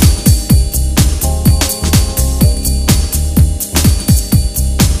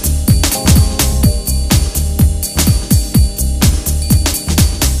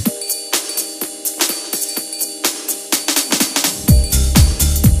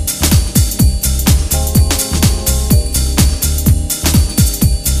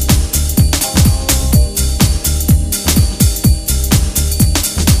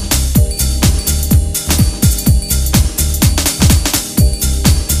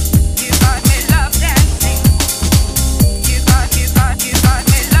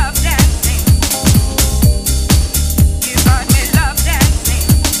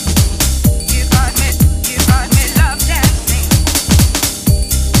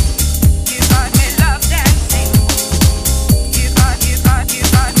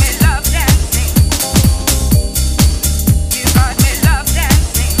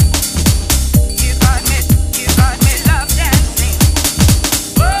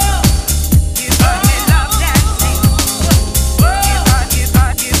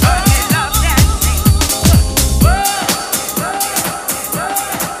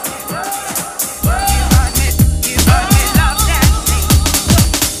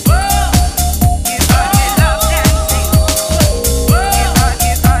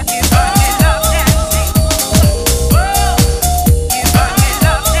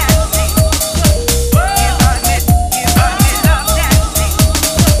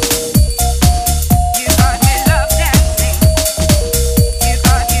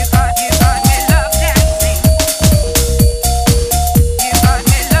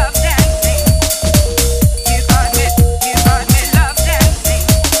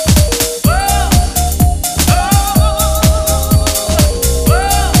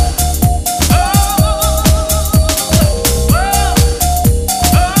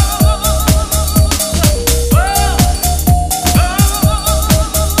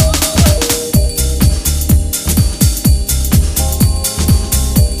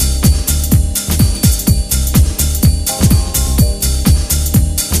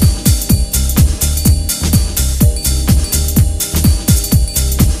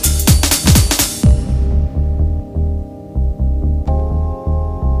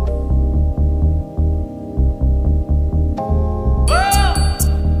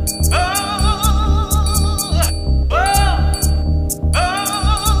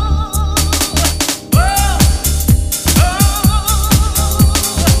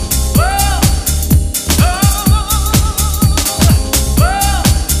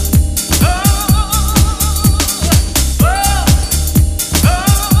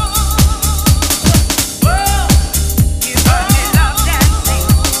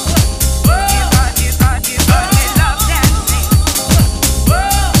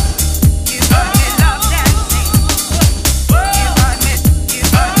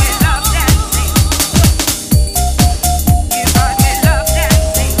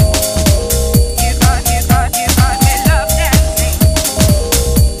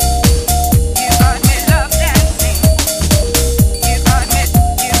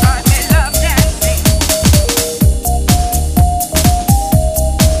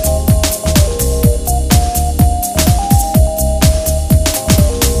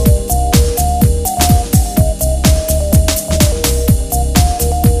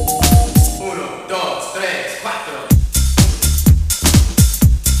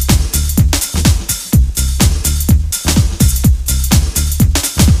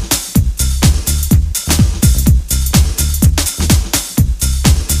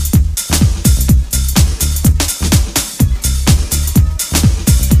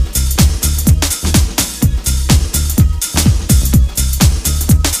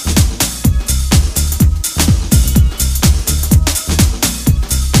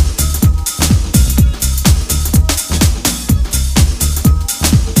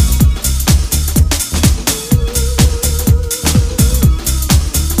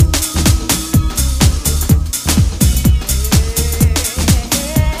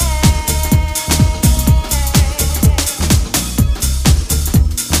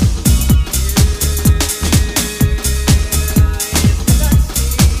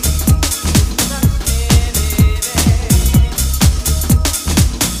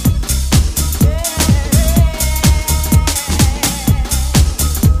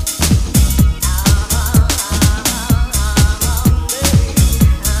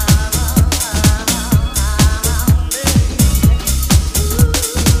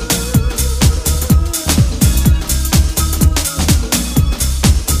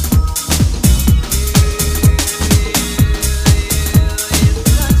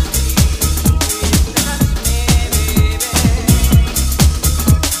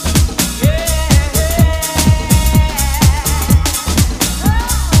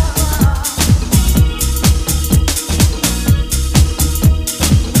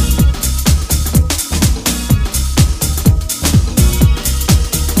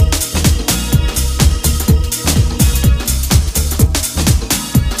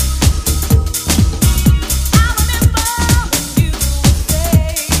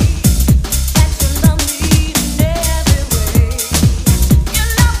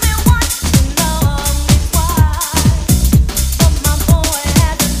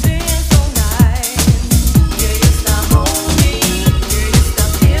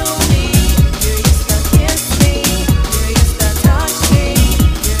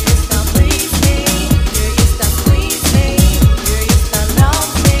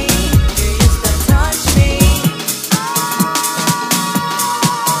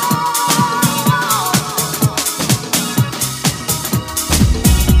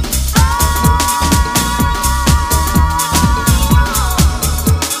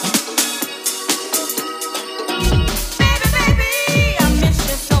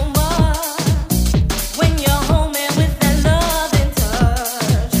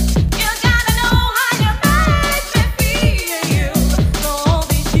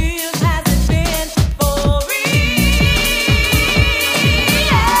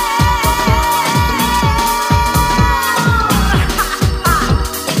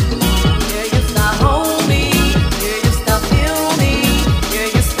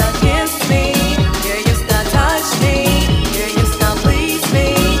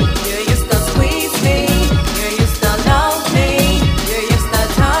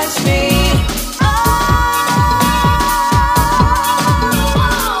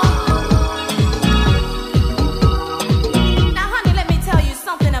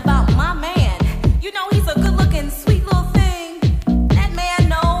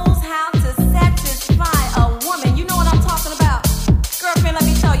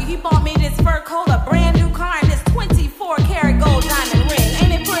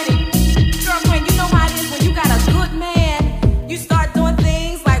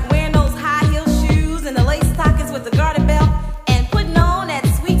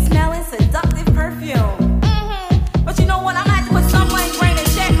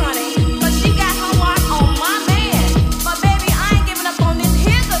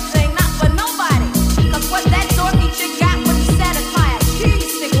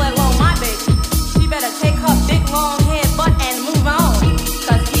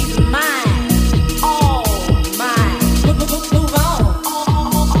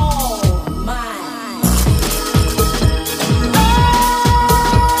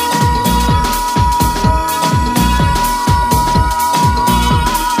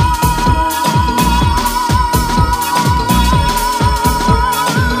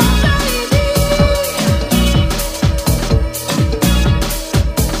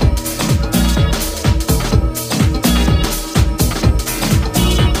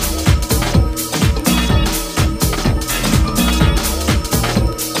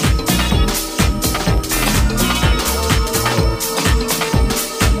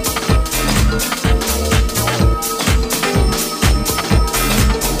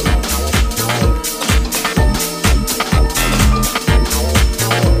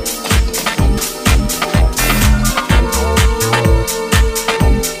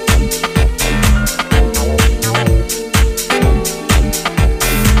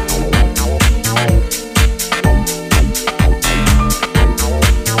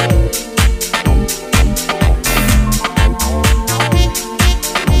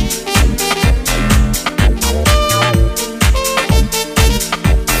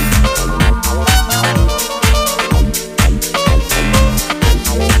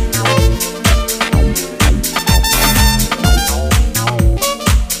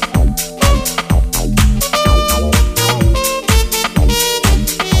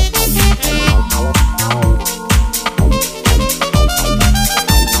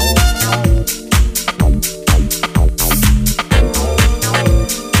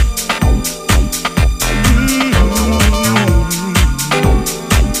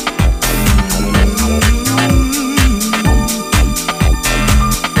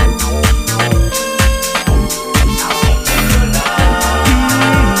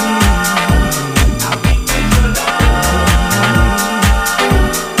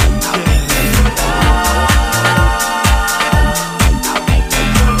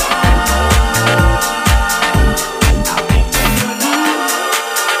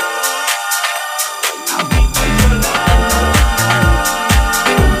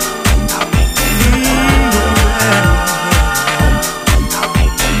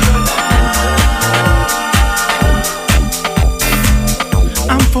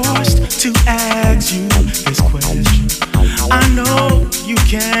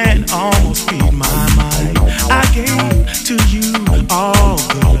 can almost read my mind. I gave to you all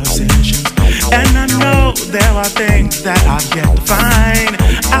good possessions, and I know there are things that I've yet to find.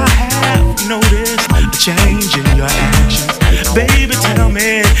 I have noticed a change in your actions. Baby, tell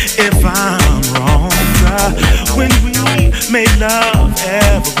me if I'm wrong. When we made love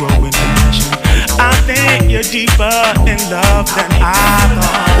ever grow in passion, I think you're deeper in love than I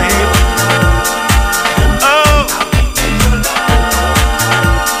thought, baby. Oh,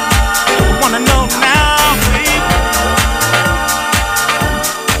 I wanna know now, baby.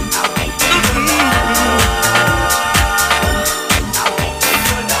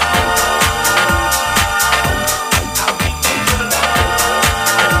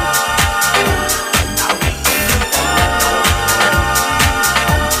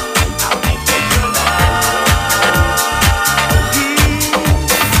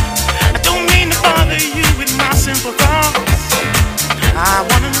 I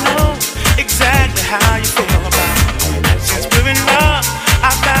wanna know exactly how you feel about it. Since we're in love, I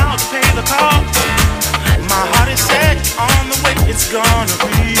vow to pay the cost. My heart is set on the way it's gonna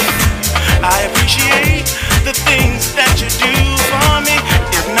be. I appreciate the things that you do for me.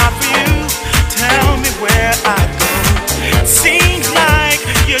 If not for you, tell me where I go. It seems like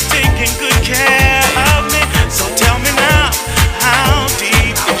you're taking good care of me. So tell me now, how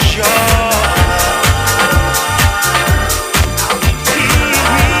deep is your love?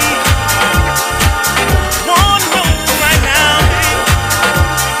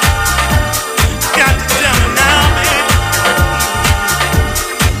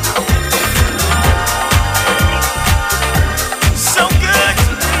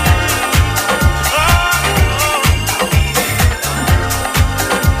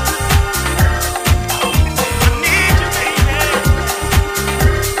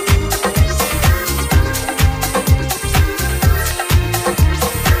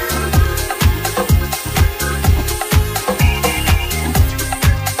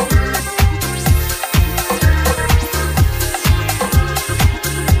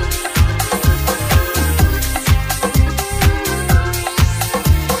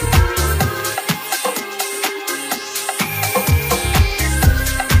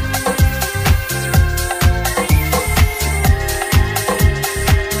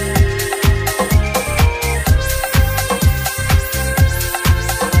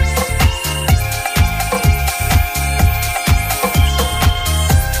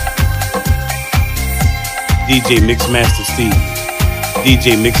 DJ Mixmaster Steve,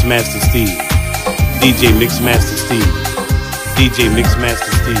 DJ Mixmaster Steve, DJ Mixmaster Steve, DJ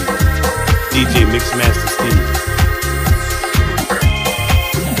Mixmaster Steve, DJ Mixmaster Steve.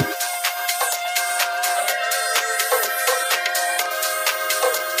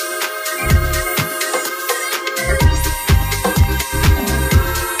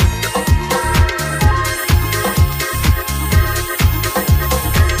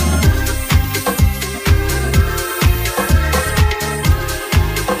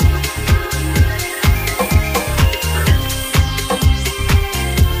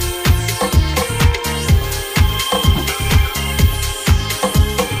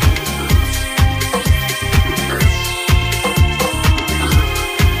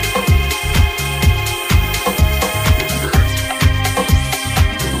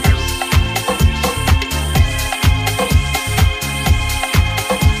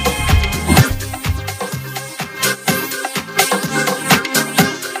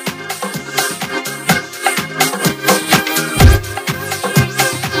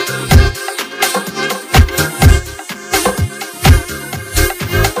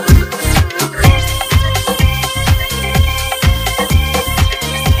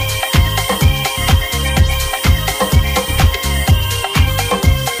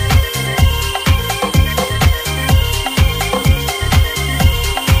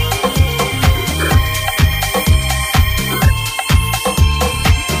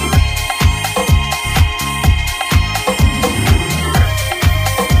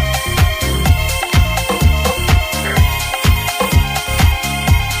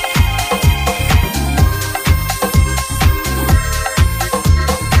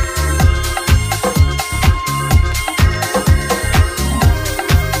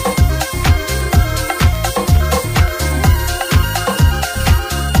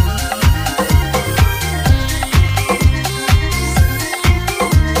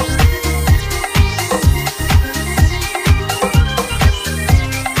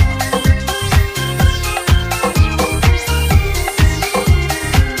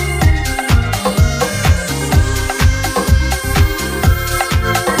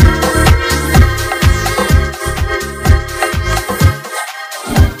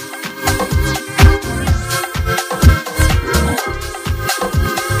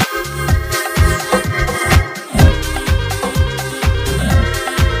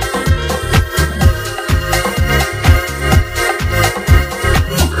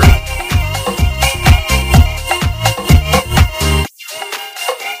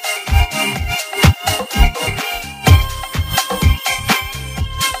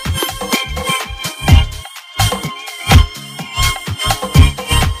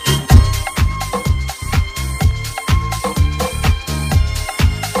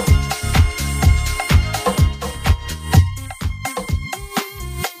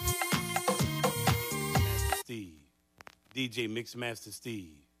 DJ Mixmaster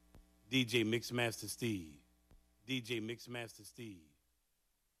Steve. DJ Mixmaster Steve. DJ Mixmaster Steve.